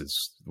instruments is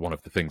one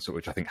of the things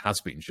which I think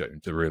has been shown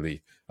to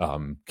really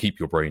keep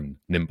your brain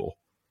nimble.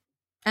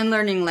 And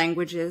learning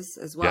languages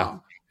as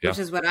well, Yeah. which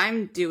is what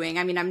I'm doing.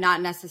 I mean, I'm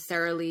not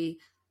necessarily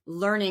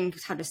learning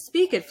how to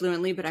speak it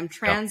fluently, but I'm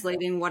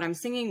translating what I'm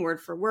singing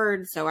word for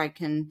word so I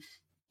can,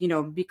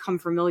 become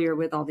familiar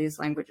with all these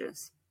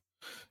languages.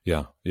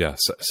 Yeah,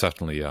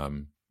 certainly.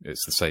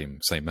 It's the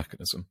same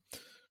mechanism.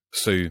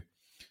 So,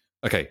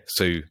 okay,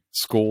 so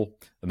school,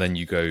 and then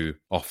you go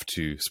off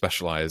to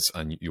specialize,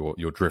 and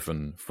you're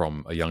driven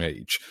from a young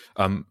age.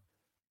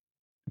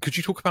 Could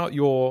you talk about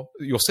your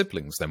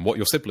siblings then? What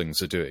your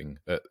siblings are doing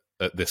at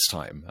this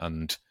time,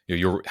 and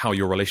how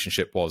your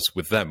relationship was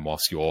with them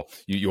whilst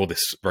you're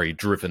this very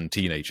driven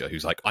teenager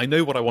who's like, I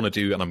know what I want to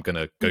do, and I'm going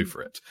to go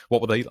for it.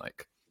 What were they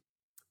like?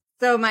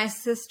 So my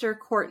sister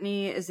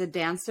Courtney is a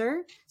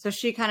dancer, so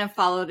she kind of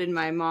followed in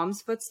my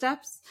mom's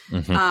footsteps.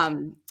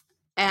 Mm-hmm.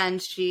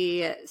 And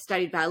she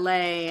studied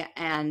ballet,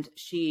 and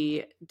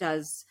she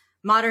does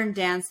modern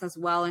dance as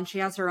well. And she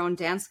has her own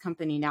dance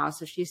company now.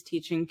 So she's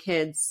teaching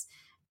kids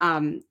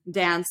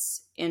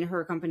dance in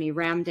her company,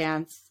 Ram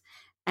Dance.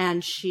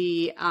 And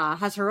she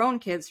has her own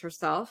kids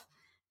herself.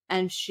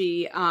 And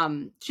she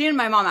and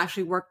my mom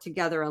actually work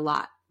together a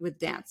lot with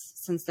dance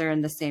since they're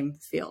in the same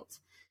field.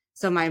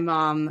 So my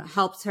mom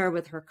helps her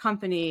with her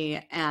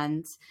company,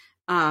 and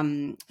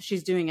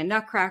she's doing a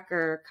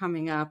Nutcracker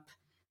coming up.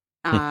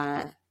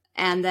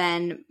 And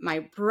then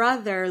my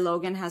brother,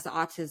 Logan, has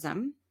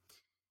autism.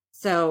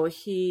 So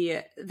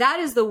that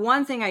is the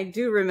one thing I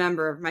do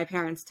remember my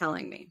parents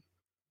telling me.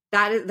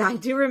 I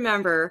do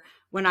remember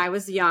when I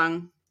was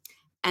young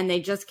and they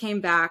just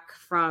came back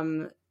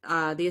from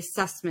the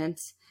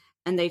assessment,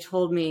 and they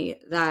told me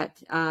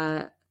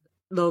that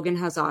Logan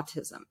has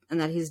autism and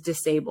that he's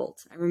disabled.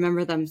 I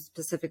remember them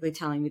specifically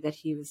telling me that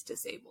he was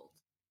disabled.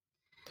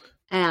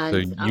 And so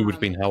you would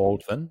have been how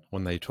old then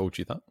when they told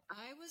you that?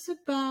 I was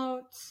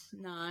about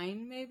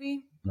 9,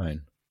 maybe.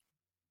 9.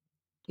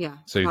 Yeah.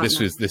 So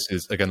this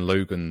is again,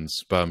 Logan's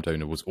sperm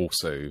donor was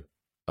also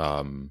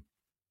a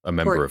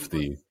member of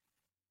the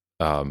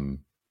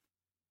sperm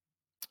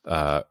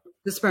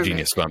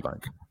Genius bank. Sperm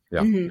Bank.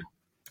 Yeah. Mm-hmm.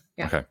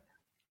 Yeah. Okay.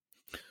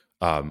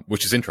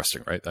 Which is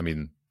interesting, right? I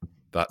mean,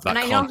 that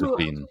can't have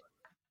been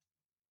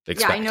expected.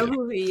 Yeah, I know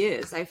who he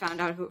is. I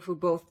found out who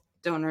both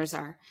donors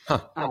are.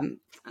 Huh. And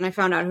I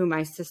found out who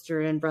my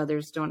sister and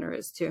brother's donor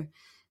is too.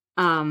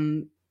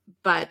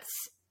 But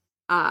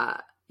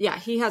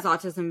he has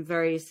autism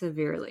very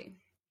severely.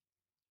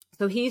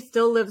 So he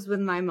still lives with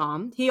my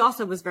mom. He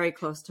also was very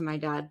close to my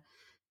dad.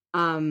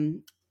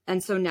 And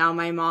so now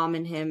my mom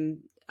and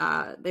him,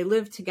 they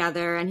live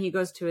together, and he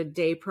goes to a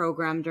day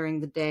program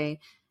during the day.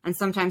 And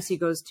sometimes he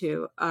goes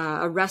to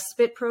a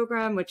respite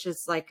program, which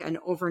is like an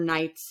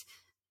overnight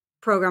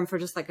program for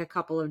just like a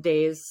couple of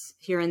days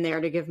here and there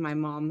to give my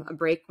mom a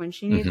break when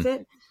she needs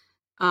it.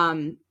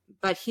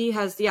 But he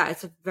has,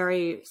 it's a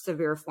very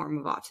severe form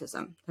of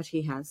autism that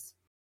he has.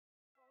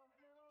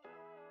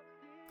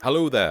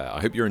 Hello there.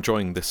 I hope you're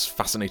enjoying this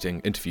fascinating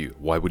interview.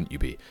 Why wouldn't you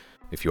be?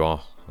 If you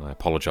are, I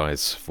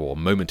apologise for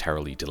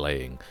momentarily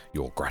delaying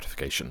your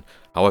gratification.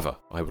 However,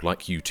 I would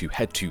like you to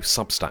head to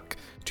Substack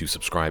to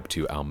subscribe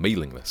to our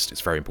mailing list. It's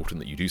very important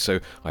that you do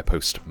so. I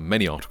post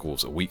many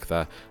articles a week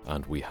there,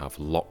 and we have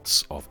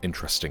lots of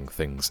interesting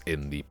things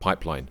in the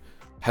pipeline.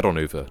 Head on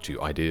over to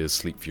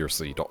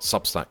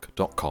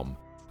ideassleepfuriously.substack.com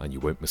and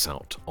you won't miss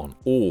out on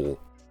all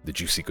the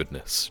juicy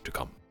goodness to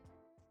come.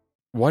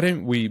 Why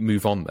don't we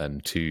move on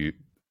then to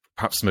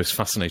perhaps the most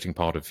fascinating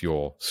part of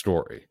your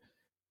story,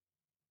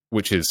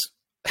 which is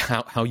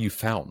how you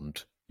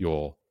found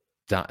your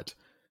dad.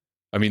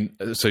 I mean,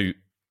 so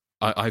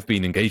I've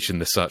been engaged in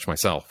this search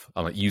myself.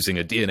 I'm using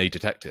a DNA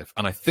detective,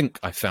 and I think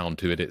I found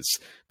who it is,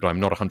 but I'm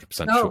not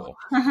 100% sure.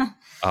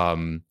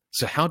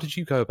 So how did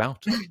you go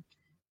about it?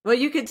 Well,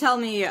 you could tell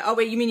me. Oh,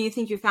 wait, you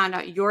think you found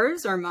out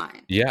yours or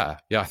mine? Yeah,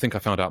 I think I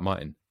found out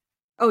mine.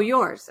 Oh,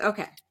 yours.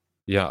 Okay.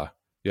 Yeah.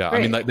 Great. I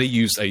mean, like they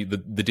use the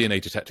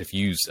DNA detective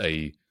used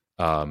a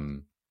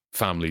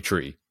family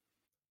tree.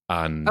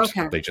 And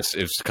it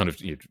was kind of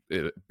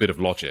a bit of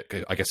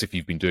logic. I guess if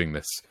you've been doing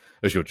this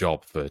as your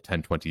job for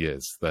 10, 20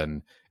 years,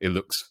 then it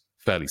looks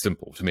fairly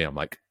simple to me. I'm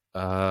like,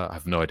 I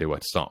have no idea where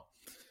to start.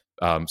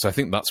 So I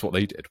think that's what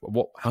they did.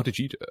 How did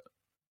you do it?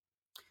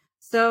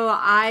 So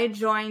I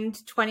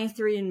joined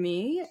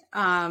 23andMe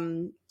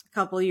a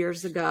couple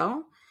years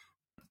ago,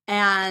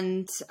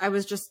 and I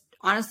was just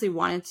honestly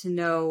wanted to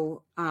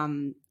know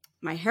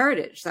my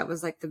heritage. That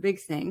was like the big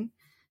thing.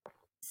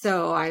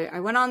 So I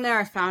went on there,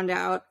 I found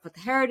out what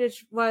the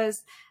heritage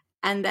was,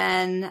 and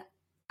then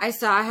I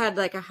saw I had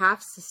like a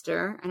half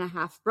sister and a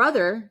half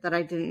brother that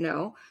I didn't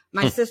know.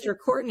 My sister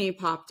Courtney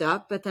popped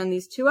up, but then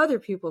these 2 other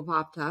people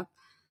popped up.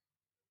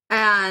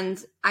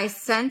 And I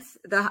sent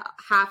the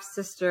half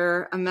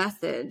sister a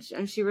message,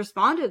 and she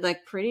responded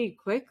like pretty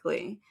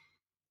quickly.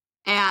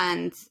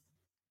 And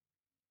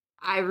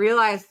I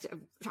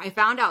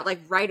found out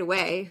like right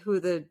away who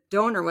the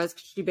donor was,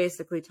 'cause she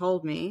basically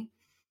told me.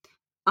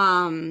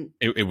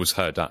 It was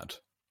her dad.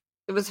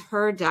 It was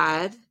her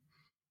dad.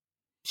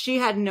 she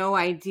had no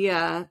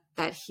idea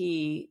that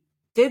he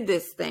did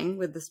this thing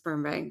with the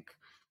sperm bank.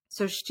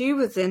 So she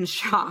was in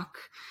shock.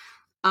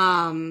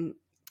 And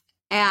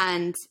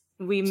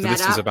we met up.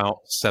 This is about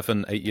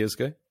 7-8 years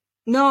ago?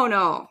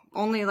 No,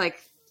 only like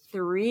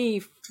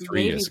 3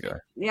 years ago.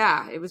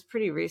 Yeah, it was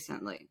pretty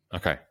recently.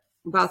 Okay.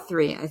 About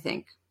 3, I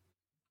think.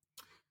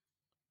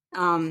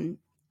 And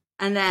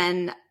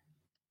then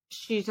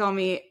she told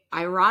me,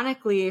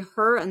 ironically,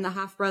 her and the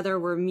half brother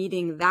were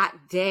meeting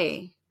that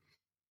day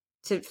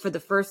for the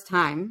first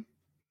time.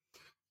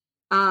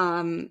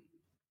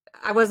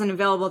 I wasn't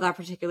available that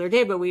particular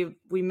day, but we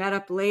met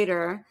up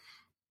later,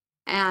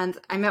 and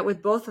I met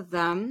with both of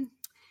them.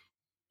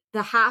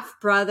 The half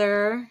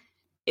brother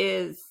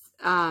is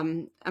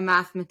a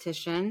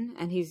mathematician,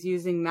 and he's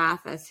using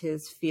math as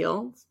his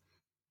field.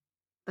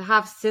 The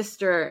half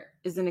sister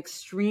is an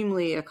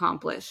extremely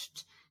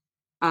accomplished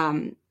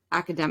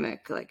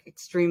academic, like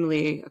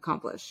extremely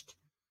accomplished.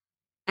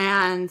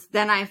 And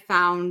then I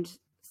found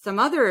some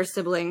other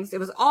siblings. It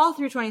was all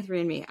through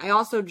 23andMe. I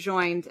also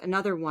joined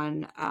another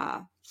one.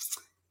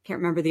 Can't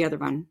remember the other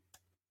one.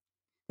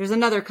 There's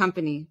another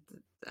company.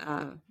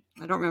 I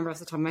don't remember off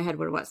the top of my head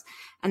what it was.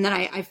 And then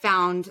I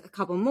found a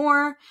couple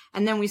more.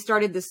 And then we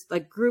started this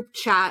like group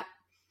chat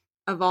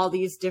of all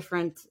these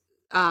different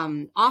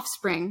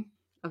offspring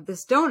of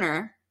this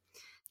donor.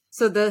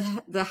 So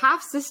the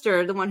half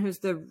sister, the one who's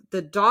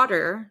the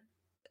daughter,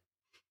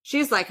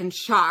 she's like in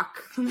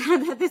shock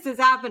that this is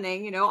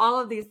happening. You know, all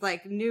of these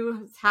like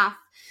new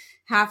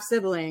half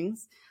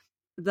siblings.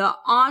 The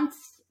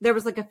aunts, there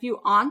was like a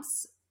few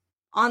aunts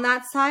on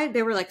that side.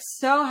 They were like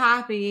so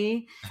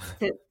happy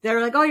that they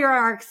were like, "Oh, you're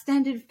our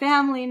extended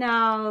family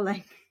now."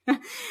 Like,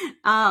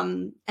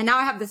 and now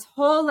I have this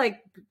whole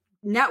like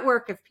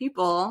network of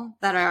people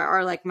that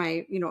are like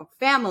my, you know,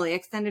 family,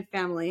 extended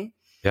family.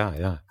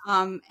 Yeah.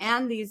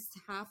 And these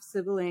half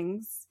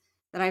siblings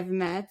that I've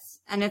met,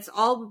 and it's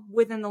all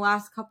within the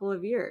last couple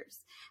of years.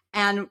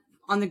 And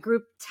on the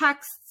group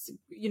texts,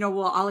 you know,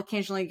 I'll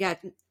occasionally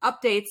get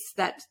updates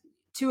that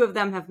 2 of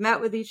them have met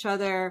with each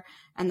other,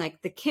 and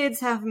like the kids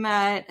have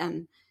met,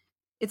 and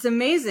it's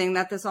amazing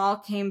that this all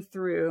came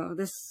through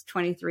this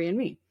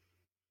 23andMe.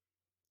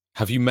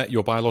 Have you met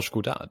your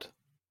biological dad?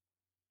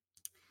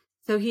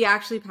 So he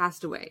actually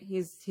passed away.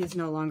 He's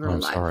no longer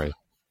alive. Sorry.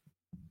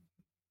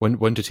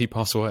 When did he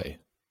pass away?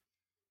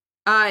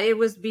 It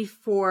was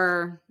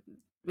before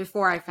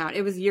I found.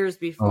 It was years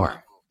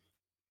before. Oh.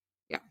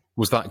 Yeah.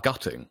 Was that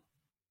gutting?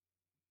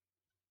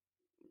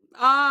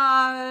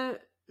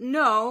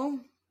 No.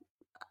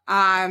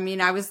 I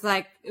mean, I was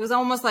like, it was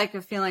almost like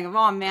a feeling of,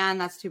 oh man,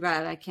 that's too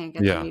bad. I can't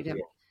get to meet him.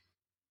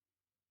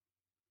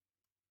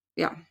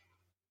 Yeah.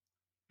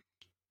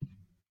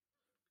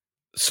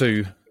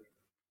 So,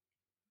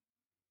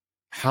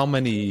 how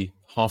many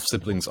half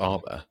siblings are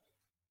there?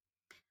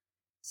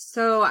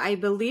 So I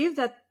believe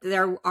that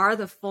there are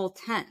the full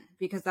 10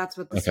 because that's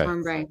what the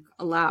sperm bank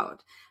allowed.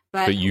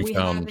 But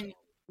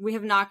we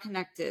have not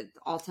connected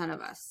all 10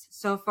 of us.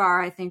 So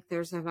far, I think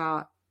there's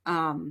about,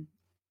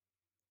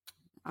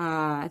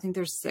 I think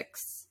there's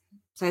 6.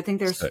 So I think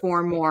there's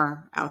 4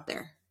 more out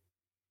there.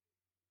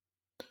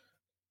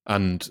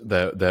 And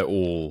they're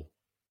all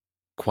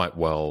quite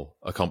well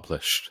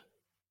accomplished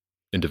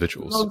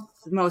individuals.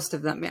 Most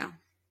of them, yeah.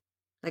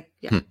 Like,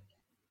 yeah.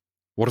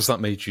 What has that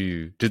made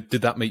you? Did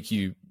that make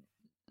you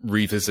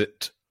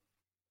revisit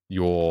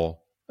your?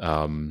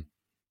 I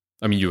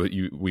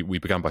mean, we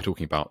began by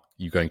talking about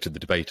you going to the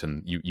debate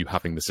and you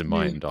having this in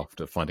mind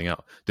after finding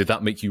out. Did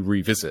that make you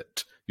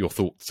revisit your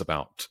thoughts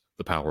about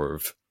the power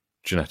of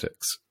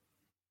genetics?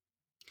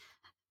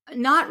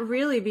 Not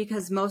really,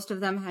 because most of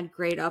them had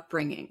great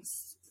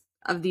upbringings.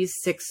 Of these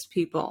 6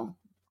 people,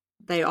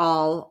 they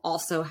all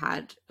also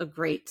had a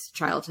great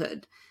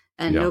childhood,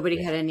 and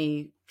nobody had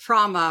any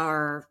trauma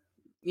or,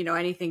 you know,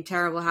 anything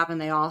terrible happen.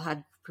 They all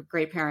had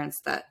great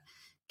parents that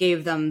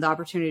gave them the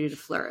opportunity to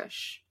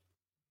flourish.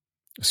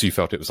 So you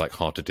felt it was like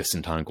hard to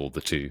disentangle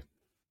the two?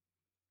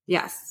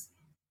 Yes.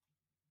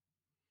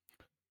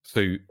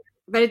 So,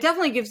 but it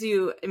definitely gives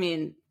you, I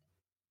mean,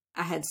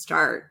 a head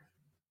start.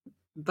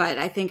 But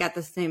I think at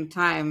the same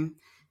time,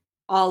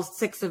 all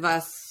 6 of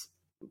us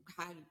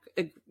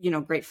had, you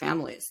know, great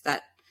families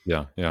that.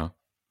 Yeah.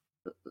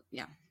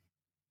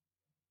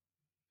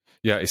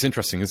 It's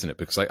interesting, isn't it?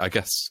 Because I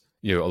guess,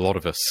 you know, a lot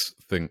of us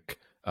think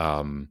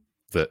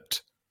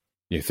that,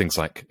 you know, things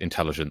like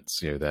intelligence,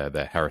 you know,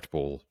 they're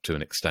heritable to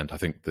an extent. I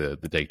think the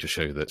data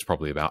show that it's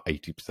probably about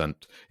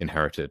 80%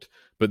 inherited.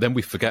 But then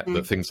we forget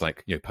that things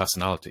like, you know,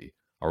 personality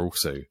are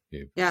also,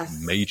 you know,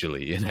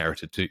 majorly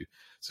inherited too.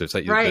 So it's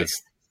like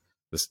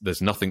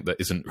there's nothing that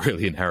isn't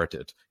really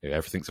inherited. You know,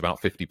 everything's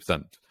about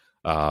 50%.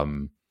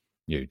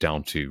 You know,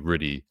 down to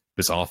really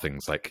bizarre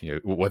things like, you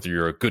know, whether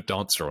you're a good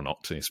dancer or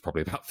not, it's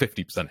probably about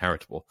 50%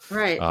 heritable.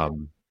 Right.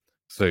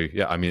 So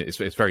yeah, I mean,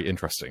 it's very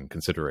interesting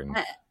considering.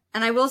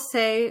 And I will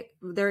say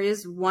there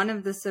is one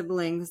of the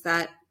siblings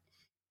that,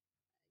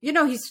 you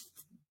know, he's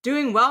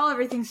doing well,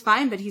 everything's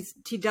fine, but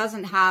he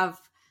doesn't have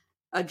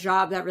a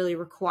job that really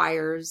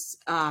requires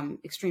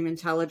extreme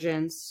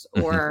intelligence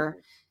or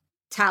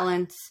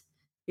talent.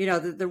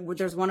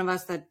 There's one of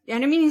us that,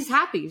 and I mean, he's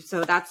happy.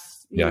 So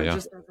that's,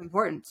 just as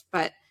important.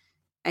 But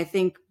I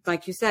think,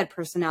 like you said,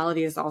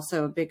 personality is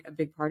also a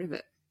big part of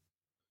it.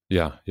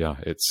 Yeah.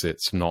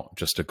 It's not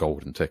just a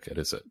golden ticket,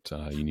 is it?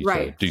 You need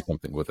to do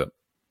something with it.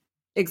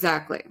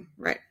 Exactly.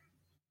 Right.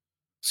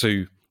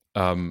 So,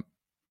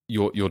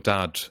 your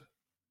dad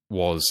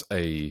was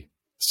a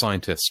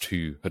scientist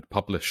who had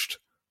published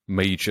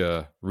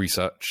major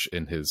research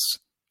in his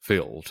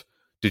field.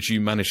 Did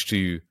you manage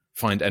to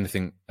find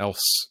anything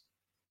else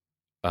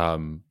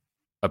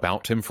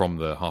about him from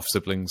the half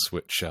siblings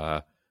which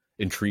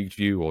intrigued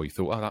you, or you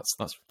thought, oh,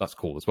 that's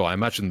cool as well? I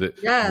imagine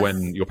that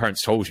when your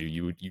parents told you,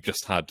 you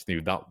just had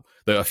that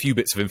there are a few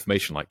bits of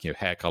information like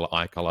hair color,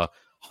 eye color,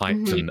 height,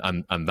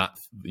 and that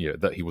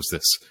that he was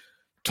this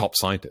top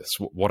scientist.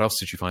 What else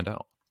did you find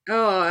out?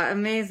 Oh,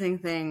 amazing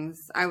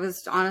things. I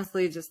was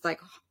honestly just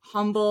like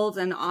humbled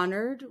and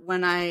honored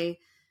when I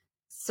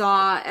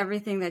saw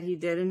everything that he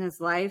did in his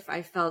life.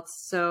 I felt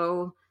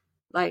so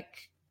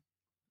like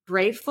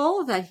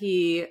grateful that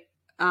he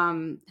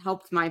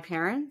helped my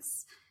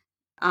parents.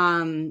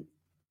 When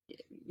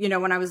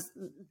I was,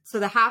 so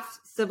the half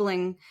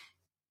sibling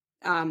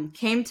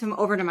came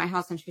over to my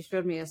house and she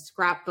showed me a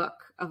scrapbook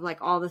of like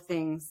all the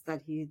things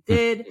that he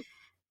did.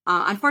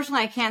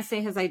 Unfortunately, I can't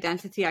say his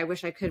identity. I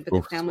wish I could, but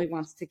the family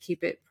wants to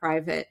keep it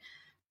private.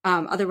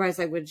 Otherwise,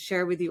 I would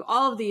share with you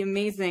all of the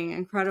amazing,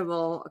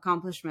 incredible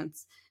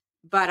accomplishments.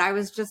 But I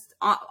was just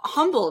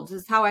humbled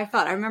is how I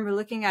felt. I remember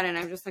looking at it and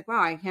I was just like,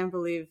 wow, I can't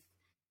believe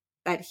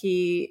that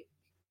he,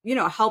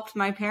 helped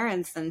my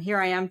parents. And here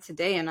I am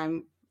today. And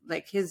I'm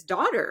like his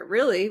daughter,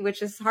 really,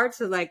 which is hard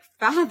to like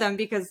fathom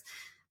because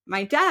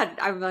my dad,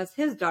 I was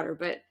his daughter,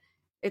 but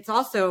it's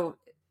also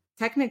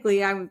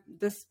technically I'm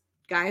this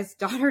guy's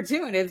daughter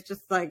too. And it's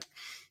just like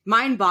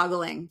mind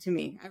boggling to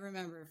me. I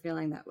remember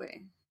feeling that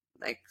way,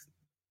 like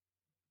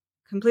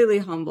completely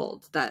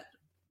humbled that,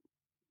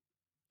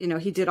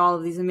 he did all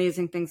of these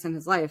amazing things in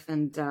his life.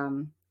 And,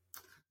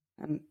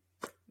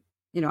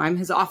 I'm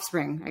his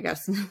offspring, I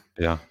guess.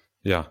 Yeah.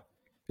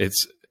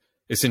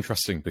 It's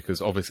interesting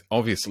because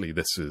obviously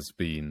this has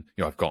been,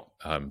 I've got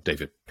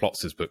David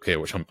Plotz's book here,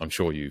 which I'm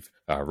sure you've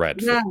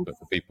read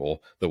for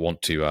people that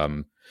want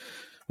to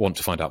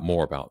find out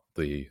more about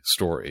the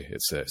story.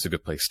 It's a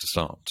good place to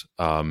start.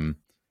 I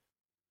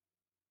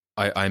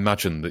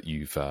imagine that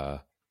you've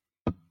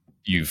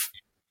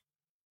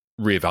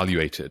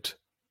reevaluated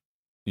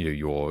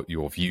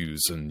your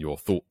views and your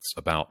thoughts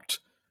about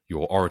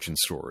your origin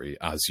story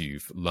as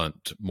you've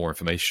learnt more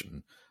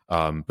information.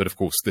 But of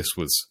course, this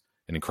was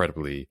an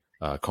incredibly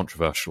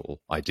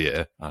controversial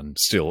idea and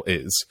still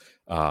is.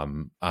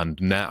 And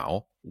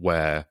now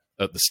we're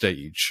at the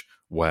stage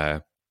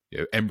where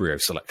embryo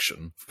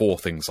selection for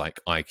things like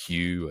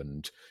IQ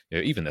and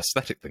even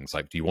aesthetic things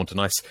like do you want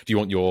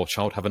your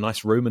child to have a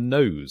nice Roman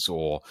nose,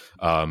 or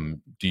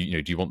do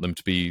you want them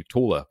to be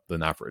taller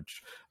than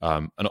average,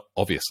 and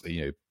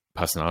obviously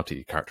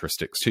personality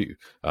characteristics too,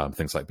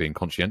 things like being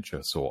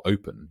conscientious or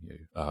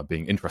open,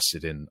 being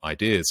interested in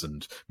ideas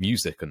and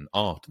music and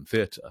art and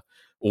theatre.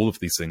 All of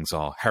these things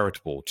are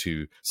heritable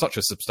to such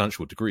a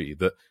substantial degree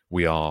that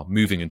we are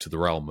moving into the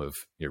realm of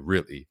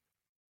really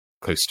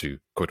close to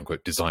quote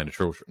unquote designer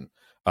children.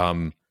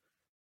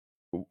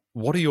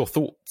 What are your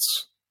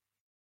thoughts,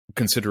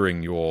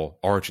 considering your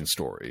origin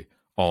story,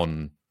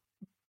 on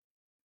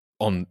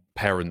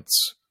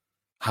parents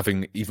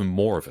having even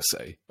more of a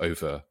say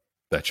over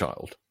their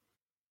child?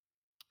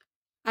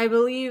 I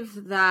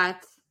believe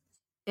that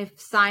if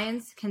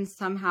science can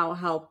somehow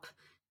help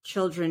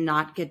children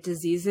not get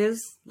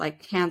diseases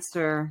like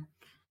cancer,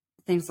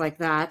 things like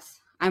that,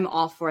 I'm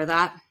all for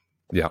that.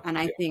 Yeah. And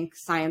I think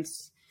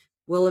science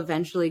will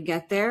eventually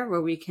get there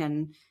where we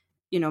can,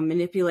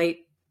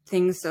 manipulate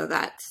things so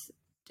that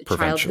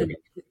childhood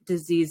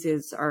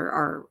diseases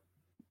are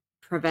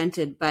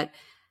prevented. But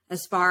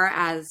as far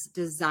as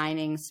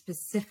designing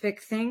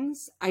specific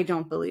things, I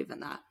don't believe in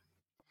that.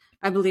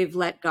 I believe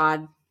let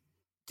God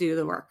do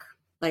the work,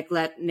 like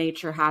let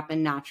nature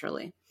happen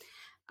naturally.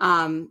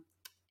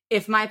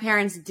 If my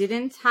parents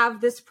didn't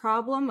have this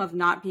problem of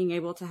not being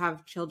able to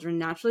have children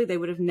naturally, they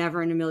would have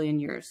never in a million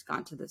years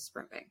gone to the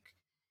sperm bank.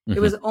 Mm-hmm.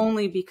 It was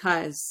only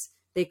because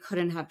they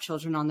couldn't have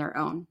children on their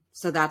own.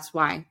 So that's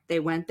why they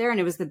went there, and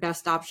it was the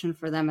best option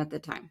for them at the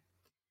time.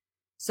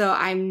 So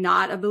I'm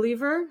not a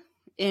believer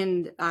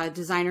in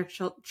designer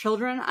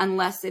children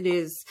unless it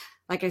is,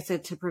 like I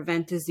said, to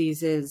prevent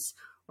diseases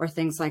or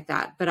things like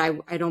that. But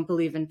I don't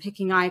believe in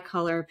picking eye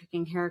color,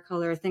 picking hair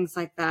color, things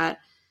like that.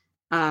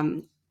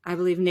 I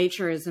believe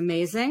nature is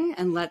amazing,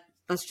 and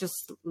let's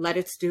just let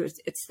it do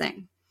its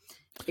thing,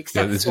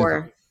 except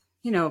for,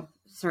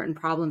 certain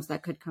problems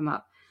that could come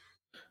up.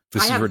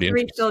 I have really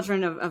 3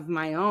 children of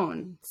my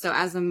own. So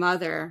as a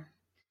mother,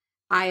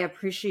 I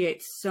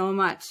appreciate so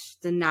much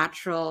the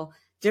natural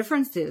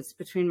differences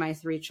between my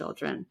 3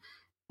 children,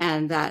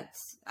 and that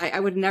I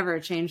would never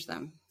change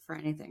them for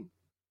anything.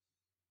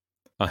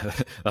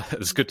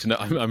 It's good to know.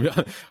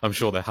 I'm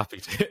sure they're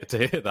happy to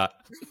hear that.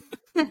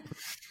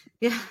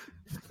 Yeah.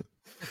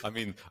 I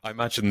mean, I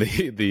imagine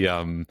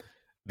the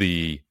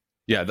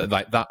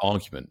that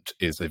argument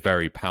is a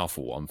very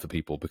powerful one for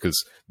people,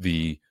 because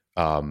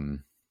I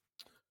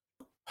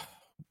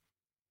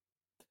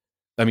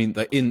mean,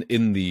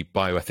 in the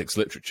bioethics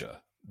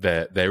literature,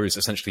 there is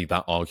essentially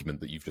that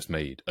argument that you've just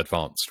made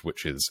advanced,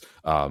 which is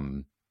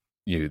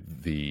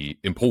the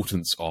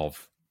importance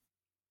of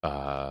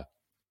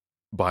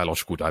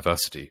biological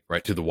diversity,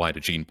 right, to the wider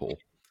gene pool.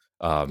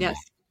 Yes.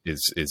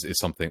 Is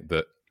something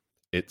that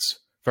it's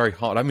very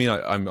hard. I mean,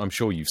 I'm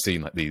sure you've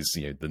seen like these,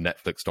 the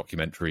Netflix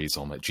documentaries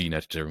on like gene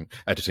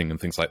editing and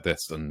things like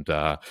this, and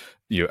our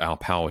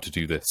power to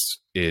do this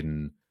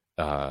in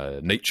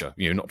nature.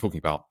 Not talking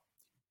about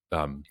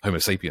Homo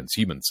sapiens,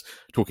 humans,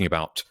 talking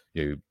about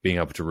being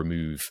able to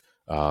remove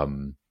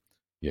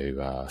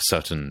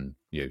certain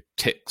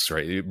ticks,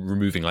 right?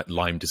 Removing like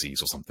Lyme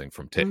disease or something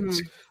from ticks,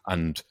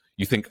 and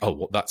you think, oh,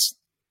 well, that's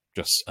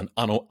just an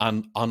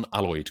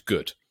unalloyed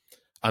good.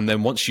 And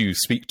then once you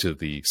speak to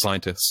the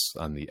scientists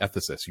and the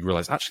ethicists, you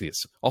realize actually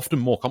it's often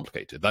more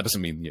complicated. That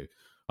doesn't mean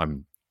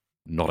I'm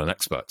not an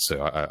expert,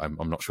 so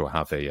I'm not sure I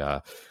have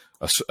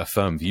a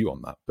firm view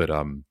on that. But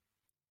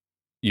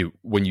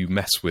when you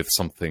mess with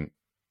something,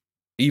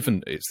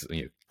 even it's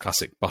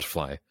classic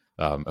butterfly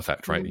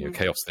effect, right?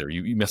 Chaos theory.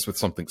 You mess with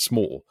something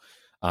small,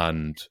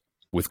 and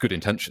with good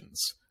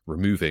intentions,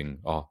 removing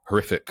a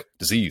horrific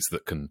disease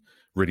that can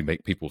really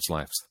make people's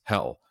lives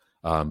hell.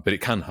 But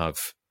it can have,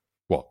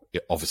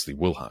 it obviously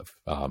will have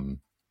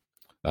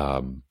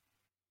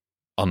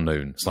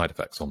unknown side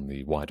effects on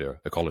the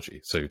wider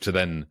ecology. So to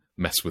then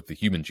mess with the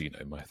human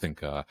genome, I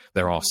think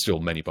there are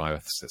still many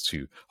bioethicists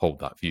who hold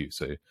that view.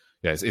 So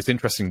yeah, it's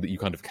interesting that you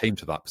kind of came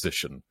to that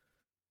position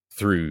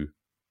through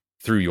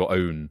your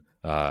own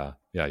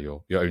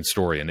your own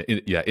story, and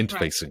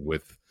interfacing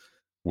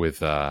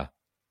with I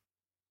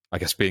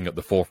guess being at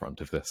the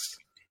forefront of this.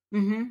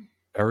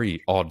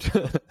 Very odd,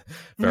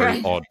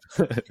 very odd,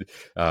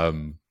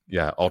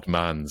 odd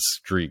man's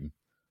dream.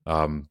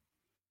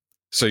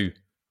 So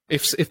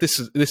if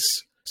this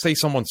say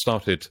someone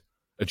started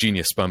a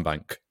Genius sperm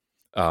bank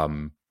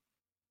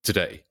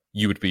today,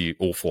 you would be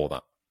all for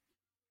that?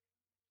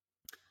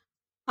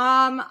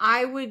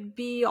 I would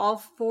be all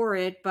for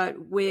it,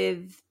 but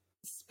with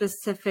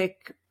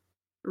specific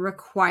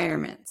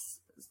requirements.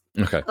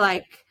 Okay.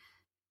 Like,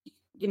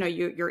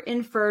 you're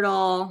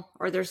infertile,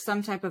 or there's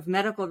some type of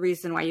medical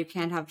reason why you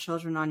can't have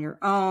children on your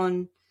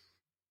own.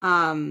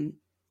 And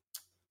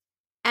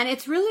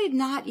it's really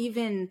not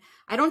even,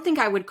 I don't think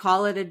I would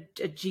call it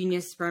a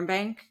Genius sperm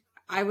bank.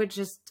 I would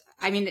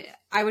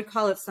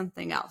call it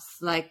something else,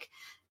 like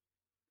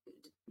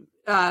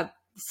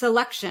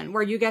selection,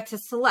 where you get to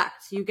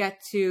select, you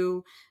get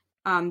to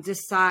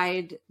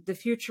decide the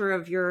future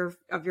of your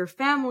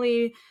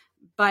family,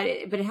 but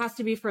it has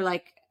to be for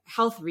like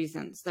health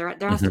reasons. There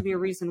has to be a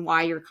reason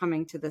why you're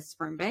coming to this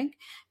sperm bank,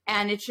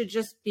 and it should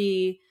just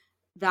be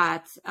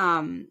that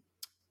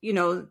you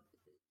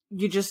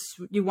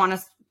want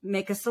to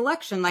make a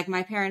selection, like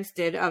my parents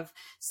did, of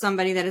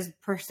somebody that is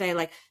per se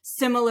like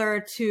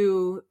similar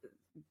to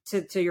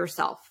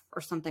yourself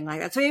or something like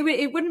that. So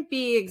it wouldn't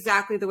be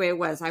exactly the way it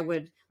was. I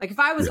would, like, if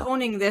I was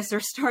owning this or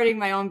starting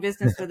my own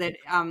business with it,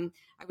 I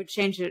would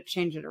change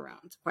it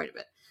around quite a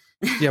bit.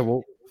 Yeah,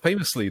 well,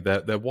 famously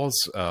there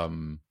was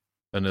an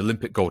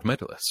Olympic gold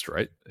medalist,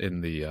 right,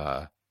 in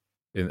the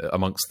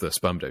amongst the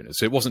sperm donors.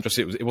 So it wasn't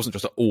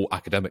just all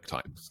academic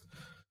types.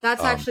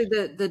 That's actually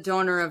the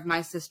donor of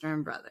my sister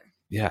and brother.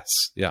 Yes,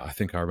 yeah, I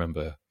think I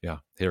remember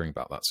hearing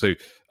about that. So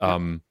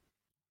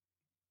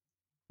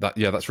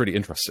that's really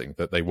interesting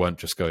that they weren't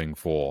just going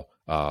for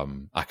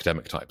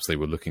academic types. They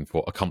were looking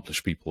for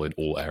accomplished people in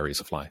all areas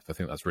of life. I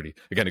think that's really,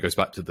 again, it goes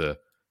back to the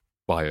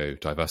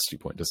biodiversity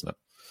point, doesn't it?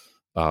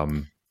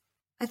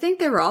 I think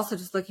they were also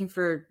just looking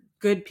for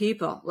good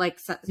people, like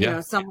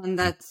someone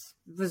that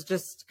was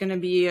just going to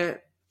be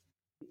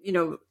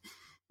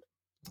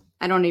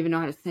I don't even know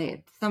how to say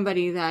it.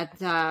 Somebody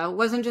that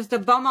wasn't just a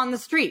bum on the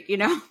street,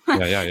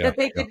 that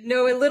they could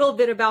know a little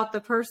bit about the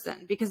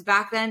person. Because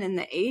back then in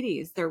the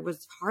 80s, there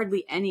was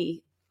hardly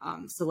any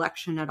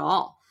selection at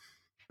all.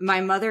 My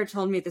mother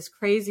told me this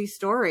crazy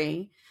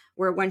story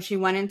where when she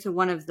went into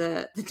one of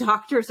the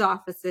doctor's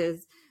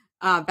offices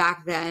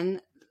back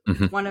then,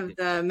 one of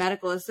the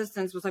medical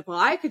assistants was like, well,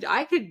 I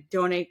could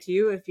donate to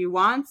you if you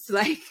want.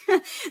 Like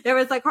there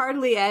was like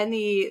hardly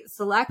any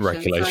selection.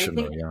 Regulation,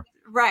 so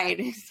right,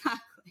 exactly.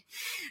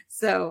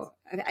 So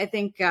I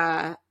think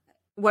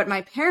what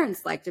my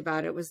parents liked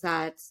about it was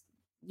that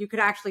you could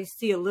actually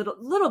see a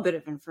little bit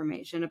of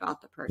information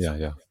about the person.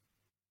 Yeah.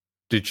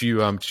 Did you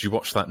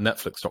watch that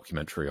Netflix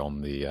documentary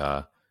on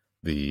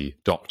the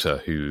doctor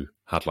who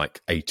had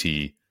like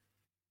 80,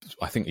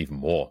 I think even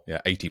more,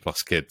 80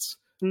 plus kids?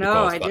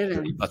 No, I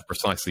didn't. That's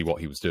precisely what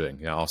he was doing.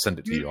 Yeah, I'll send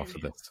it to you after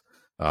this.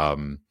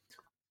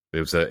 It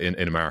was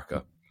in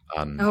America,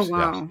 and oh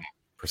wow,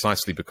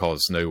 precisely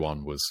because no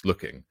one was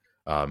looking.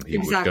 He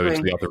would go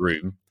into the other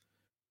room,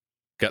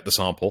 get the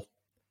sample,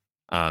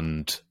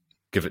 and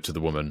give it to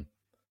the woman.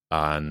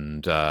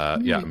 And I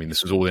mean,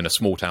 this was all in a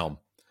small town.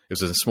 It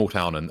was in a small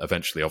town, and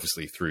eventually,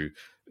 obviously, through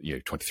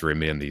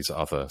 23andMe and these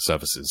other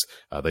services,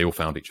 they all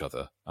found each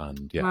other,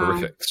 and Wow.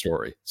 horrific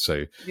story.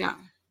 So yeah,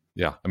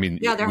 I mean,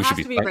 there we has should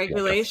be to be thankful, I guess.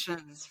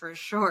 regulations for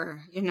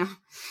sure.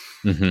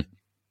 Mm-hmm.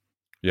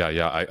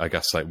 Yeah. I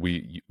guess like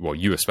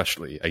you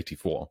especially,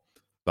 84.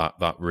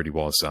 That really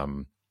was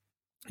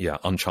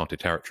uncharted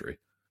territory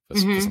for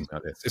something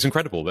like this. It's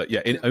incredible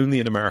that only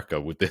in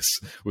America would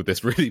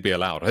this really be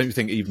allowed. I don't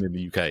think even in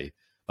the UK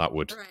that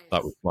would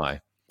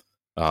fly.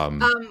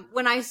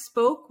 When I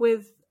spoke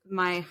with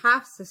my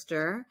half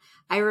sister,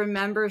 I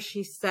remember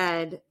she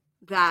said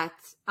that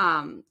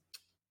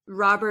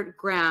Robert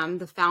Graham,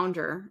 the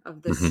founder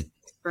of this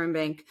sperm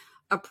bank,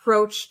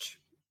 approached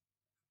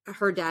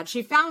her dad.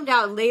 She found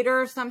out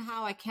later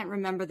somehow, I can't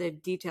remember the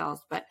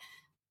details, but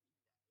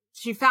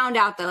she found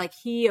out that like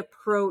he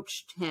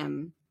approached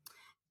him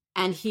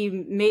and he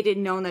made it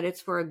known that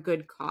it's for a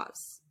good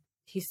cause.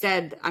 He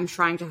said, "I'm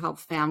trying to help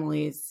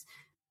families.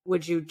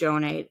 Would you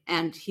donate?"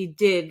 And he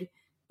did,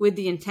 with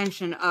the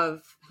intention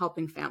of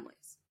helping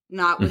families,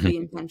 not with the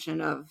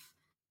intention of,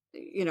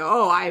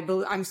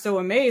 I'm so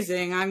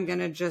amazing, I'm going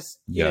to just,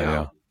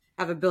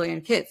 have a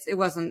billion kids. It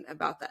wasn't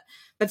about that.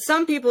 But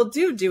some people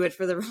do it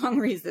for the wrong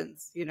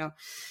reasons,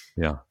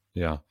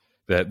 Yeah.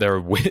 There are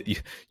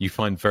weird, you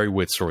find very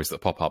weird stories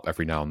that pop up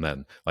every now and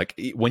then. Like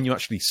when you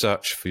actually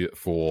search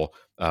for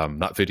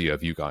that video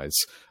of you guys,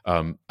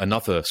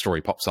 another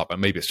story pops up, and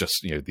maybe it's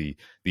just the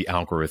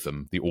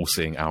algorithm, the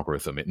all-seeing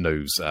algorithm. It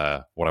knows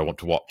what I want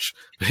to watch.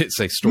 It's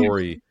a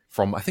story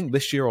from, I think,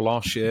 this year or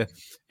last year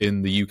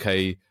in the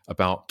UK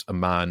about a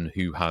man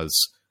who has,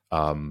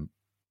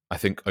 I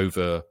think,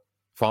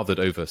 fathered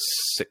over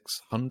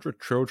 600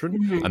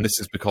 children, and this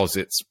is because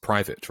it's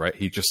private, right?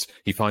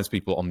 He finds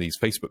people on these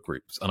Facebook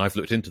groups, and I've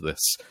looked into this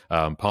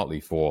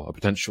partly for a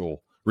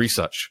potential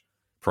research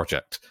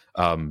project.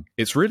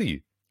 It's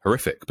really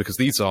horrific because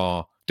these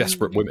are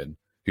desperate women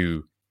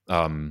who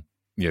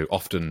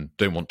often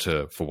don't want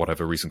to, for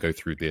whatever reason, go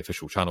through the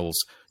official channels.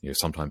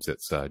 Sometimes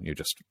it's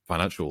just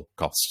financial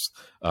costs,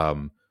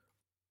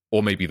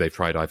 or maybe they've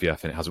tried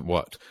IVF and it hasn't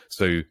worked.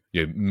 So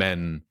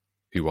men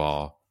who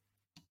are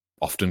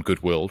often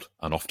good-willed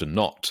and often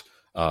not,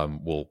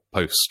 will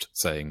post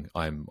saying,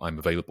 I'm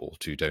available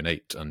to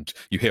donate. And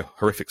you hear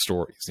horrific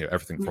stories,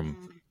 everything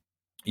from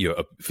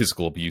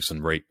physical abuse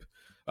and rape,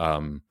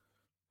 to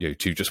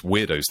just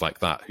weirdos like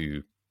that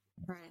who,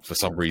 for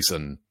some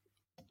reason,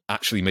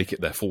 actually make it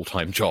their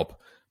full-time job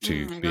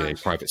to be a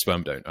private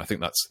sperm donor. I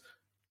think that's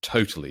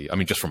totally,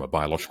 just from a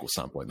biological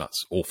standpoint,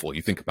 that's awful.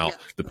 You think about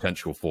the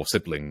potential for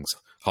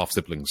half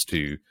siblings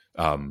to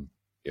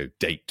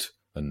date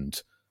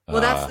and... Well,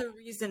 that's the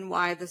reason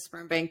why the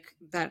sperm bank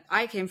that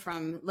I came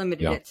from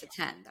limited it to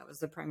 10. That was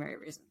the primary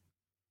reason.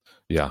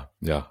 Yeah.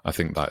 I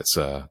think that's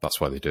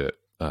why they do it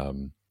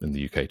in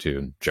the UK too,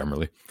 and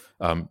generally.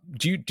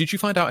 Did you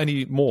find out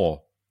any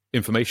more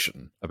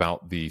information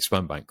about the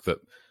sperm bank that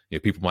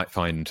people might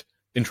find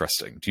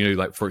interesting? Do you know,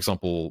 like, for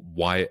example,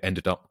 why it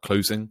ended up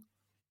closing?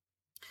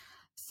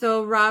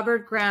 So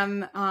Robert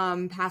Graham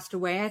passed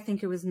away. I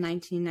think it was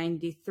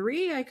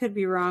 1993. I could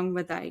be wrong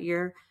with that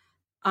year.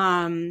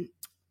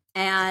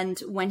 And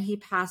when he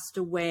passed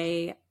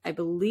away, I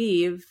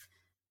believe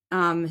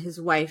his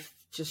wife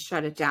just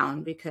shut it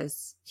down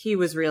because he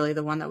was really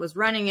the one that was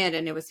running it,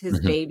 and it was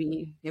his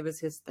baby. It was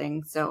his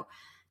thing. So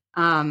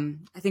I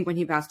think when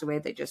he passed away,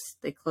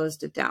 they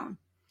closed it down.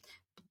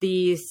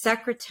 The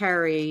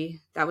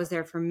secretary that was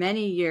there for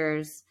many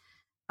years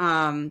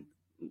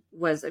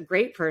was a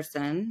great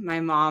person. My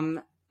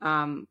mom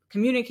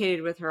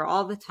communicated with her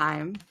all the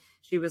time.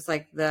 She was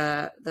like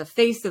the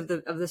face of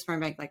the sperm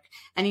bank. Like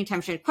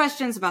anytime she had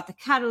questions about the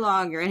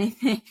catalog or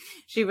anything,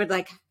 she would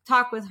like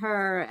talk with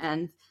her.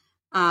 And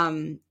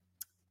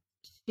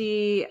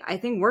she, I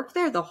think, worked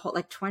there the whole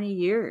 20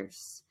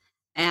 years.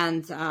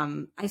 And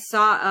I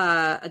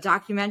saw a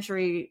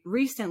documentary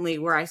recently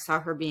where I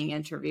saw her being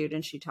interviewed,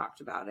 and she talked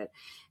about it.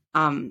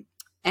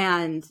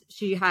 And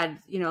she had,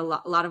 a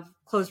lot of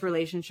close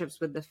relationships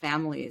with the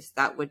families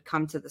that would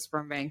come to the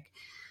sperm bank.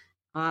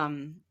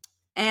 I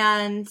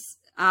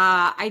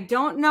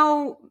don't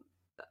know,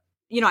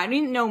 I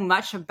didn't know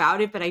much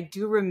about it, but I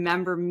do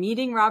remember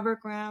meeting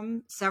Robert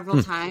Graham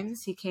several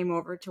times. He came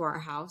over to our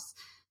house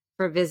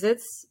for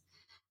visits.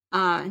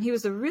 And he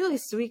was a really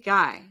sweet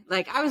guy.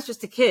 Like, I was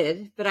just a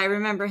kid, but I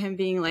remember him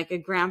being like a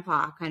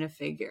grandpa kind of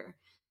figure.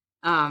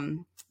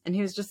 And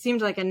he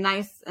seemed like a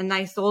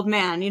nice old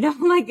man,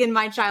 like in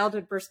my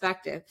childhood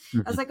perspective.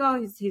 I was like,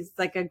 oh, he's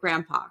like a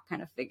grandpa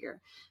kind of figure.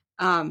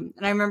 And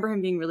I remember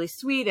him being really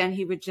sweet, and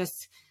he would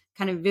just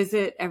kind of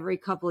visit every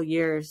couple of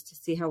years to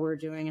see how we're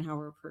doing and how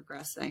we're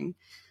progressing.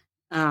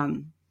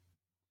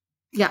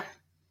 Yeah.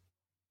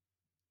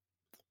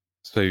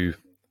 So,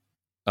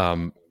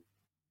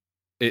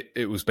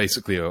 it was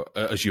basically,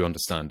 as you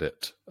understand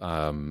it,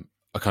 a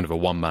kind of a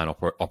one-man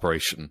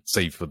operation,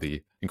 save for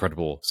the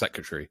incredible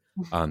secretary,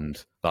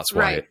 and that's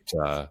why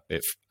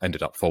it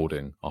ended up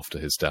folding after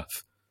his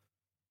death.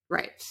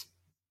 Right.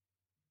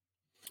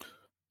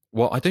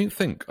 Well, I don't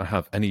think I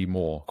have any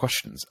more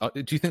questions.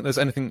 Do you think there's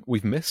anything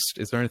we've missed?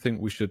 Is there anything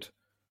we should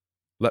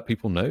let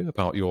people know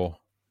about your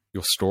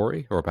your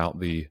story, or about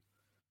the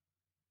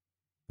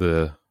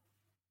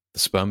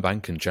sperm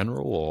bank in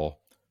general, or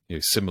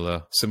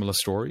similar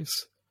stories?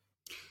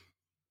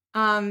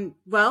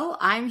 Well,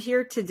 I'm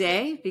here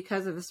today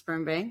because of a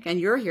sperm bank, and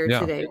you're here Yeah.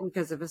 today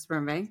because of a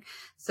sperm bank.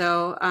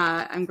 So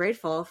I'm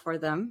grateful for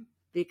them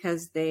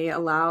because they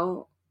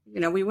allow,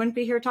 we wouldn't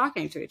be here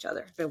talking to each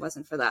other if it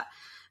wasn't for that.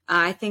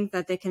 I think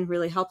that they can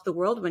really help the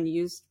world when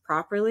used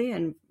properly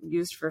and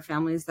used for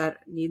families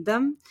that need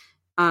them.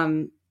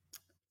 I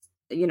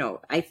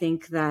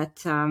think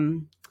that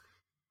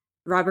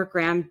Robert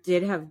Graham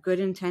did have good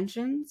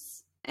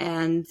intentions,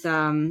 and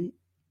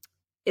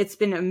it's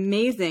been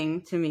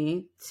amazing to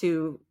me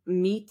to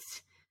meet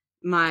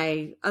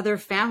my other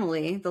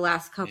family the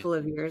last couple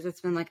of years.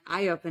 It's been like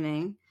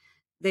eye-opening.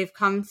 They've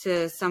come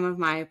to some of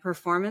my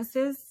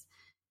performances.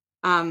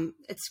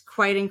 It's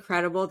quite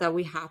incredible that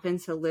we happen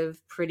to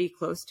live pretty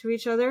close to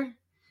each other.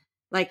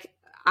 Like,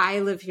 I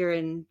live here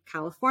in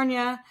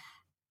California,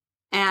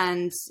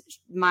 and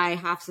my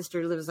half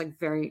sister lives like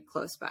very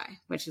close by,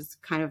 which is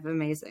kind of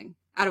amazing.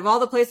 Out of all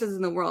the places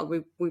in the world,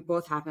 we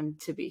both happen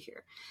to be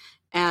here.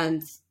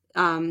 And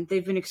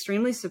they've been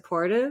extremely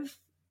supportive,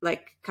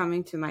 like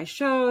coming to my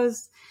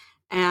shows.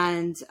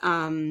 And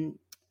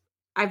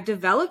I've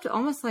developed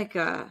almost like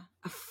a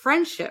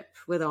friendship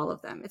with all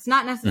of them. It's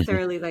not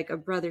necessarily like a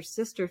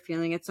brother-sister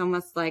feeling. It's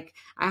almost like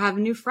I have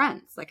new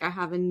friends. Like I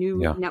have a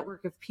new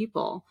network of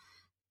people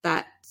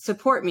that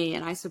support me,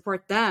 and I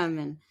support them.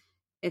 And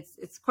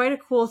it's quite a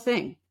cool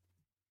thing.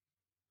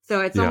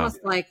 So it's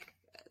almost like,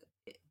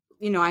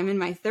 I'm in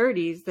my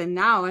 30s, and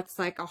now it's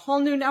like a whole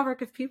new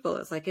network of people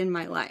is like in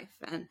my life.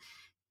 And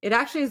it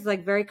actually is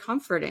like very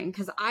comforting,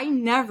 because I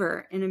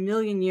never in a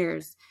million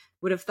years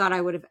would have thought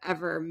I would have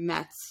ever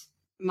met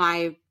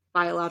my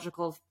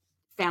biological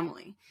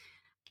family.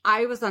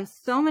 I was on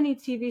so many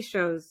TV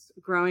shows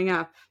growing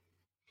up,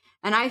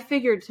 and I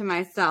figured to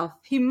myself,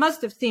 he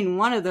must have seen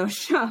one of those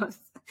shows.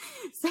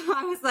 So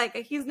I was like,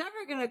 he's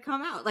never going to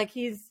come out. Like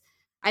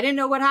I didn't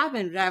know what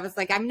happened, but I was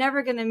like, I'm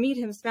never going to meet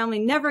his family,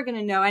 never going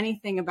to know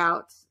anything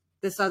about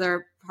this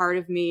other part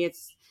of me.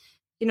 It's,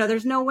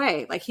 there's no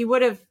way. Like, he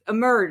would have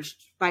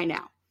emerged by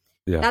now.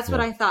 Yeah, that's what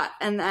I thought.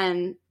 And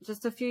then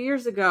just a few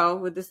years ago,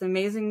 with this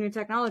amazing new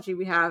technology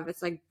we have,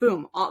 it's like,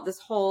 boom, all this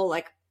whole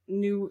like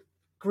new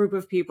group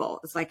of people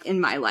is like in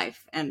my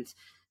life, and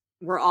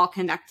we're all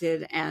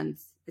connected, and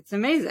it's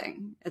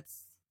amazing.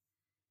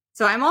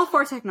 So I'm all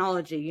for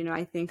technology.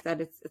 I think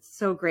that it's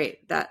so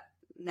great that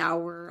now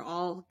we're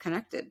all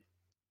connected.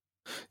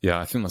 Yeah,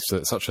 I think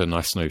that's such a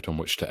nice note on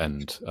which to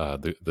end,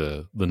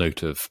 the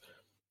note of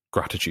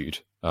gratitude.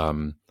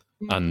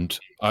 And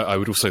I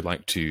would also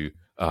like to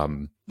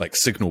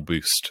signal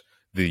boost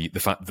the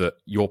fact that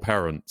your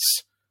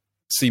parents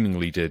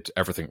seemingly did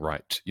everything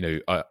right.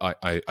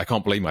 I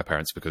can't blame my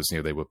parents, because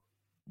they were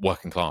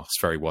working class,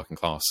 very working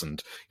class,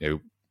 and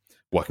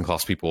working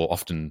class people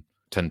often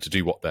tend to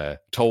do what they're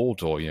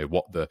told, or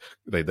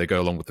they go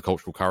along with the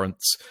cultural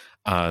currents.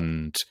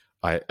 And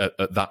at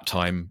that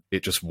time,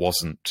 it just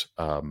wasn't.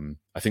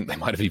 I think they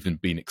might have even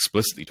been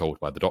explicitly told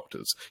by the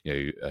doctors,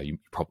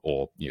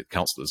 or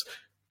counselors,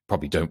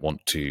 probably don't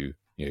want to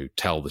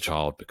tell the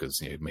child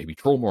because maybe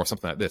trauma or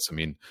something like this. I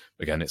mean,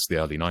 again, it's the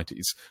early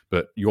 90s,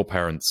 but your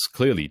parents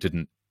clearly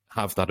didn't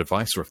have that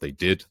advice, or if they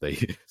did,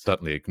 they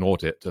certainly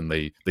ignored it, and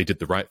they did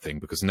the right thing.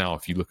 Because now,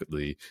 if you look at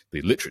the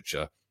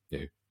literature,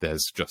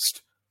 there's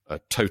just a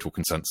total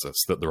consensus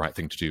that the right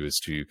thing to do is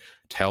to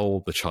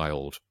tell the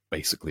child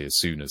basically as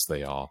soon as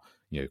they are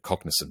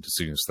cognizant, as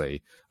soon as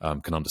they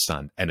can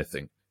understand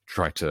anything.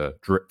 Try to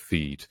drip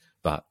feed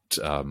that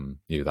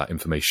that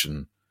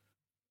information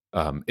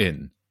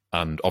in.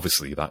 And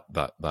obviously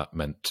that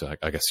meant,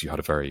 I guess, you had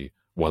a very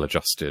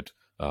well-adjusted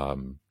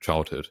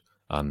childhood.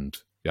 And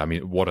yeah, I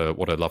mean, what a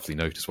lovely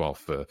note as well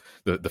for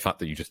the fact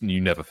that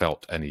you never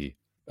felt any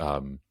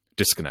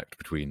disconnect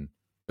between,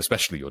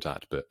 especially your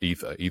dad, but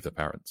either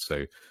parent.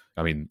 So,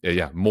 I mean,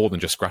 yeah, more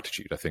than just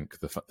gratitude. I think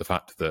the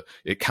fact that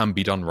it can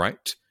be done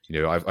right.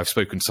 I've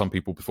spoken to some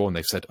people before, and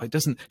they've said it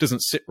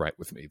doesn't sit right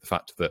with me. The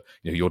fact that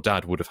your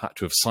dad would have had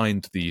to have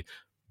signed the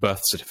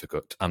birth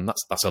certificate, and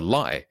that's a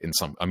lie.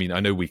 I mean,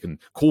 I know we can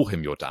call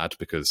him your dad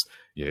because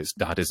his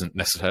dad isn't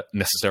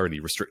necessarily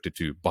restricted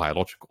to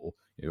biological.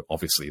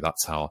 Obviously,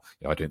 that's how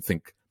I don't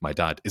think my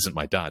dad isn't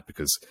my dad,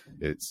 because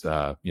it's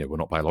we're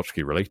not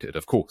biologically related,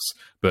 of course.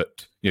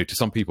 But to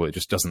some people, it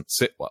just doesn't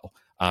sit well.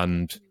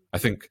 And I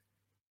think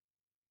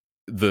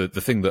the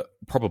thing that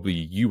probably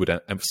you would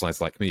emphasize,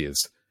 like me,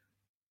 is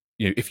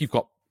if you've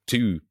got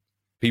two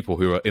people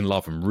who are in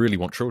love and really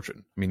want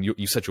children. I mean,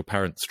 you said your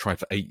parents tried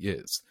for 8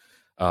 years.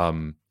 I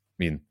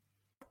mean,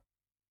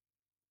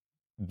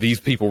 these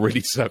people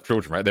really deserve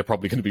children, right? They're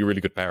probably going to be really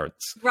good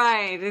parents.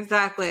 Right,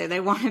 exactly. They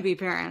want to be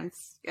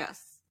parents. Yes.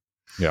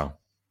 Yeah.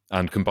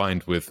 And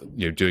combined with,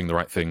 doing the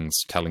right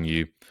things, telling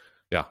you,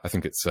 yeah, I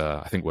think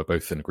I think we're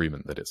both in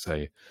agreement that it's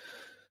a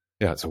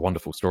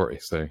wonderful story.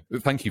 So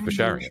thank you for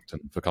sharing it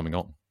and for coming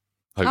on.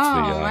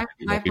 Hopefully,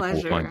 my people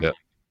pleasure.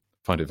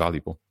 find it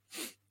valuable.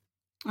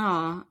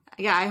 Oh,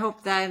 yeah. I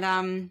hope that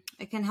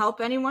it can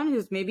help anyone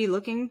who's maybe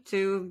looking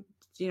to,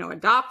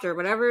 adopt or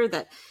whatever.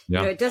 That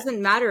Yeah. it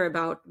doesn't matter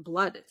about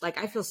blood. Like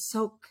I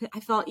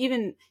felt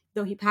even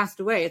though he passed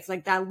away, it's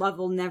like that love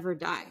will never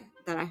die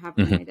that I have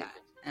for Hmm. my dad.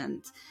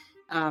 And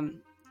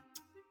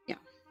yeah,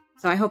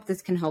 so I hope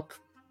this can help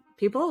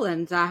people,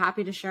 and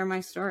happy to share my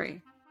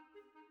story.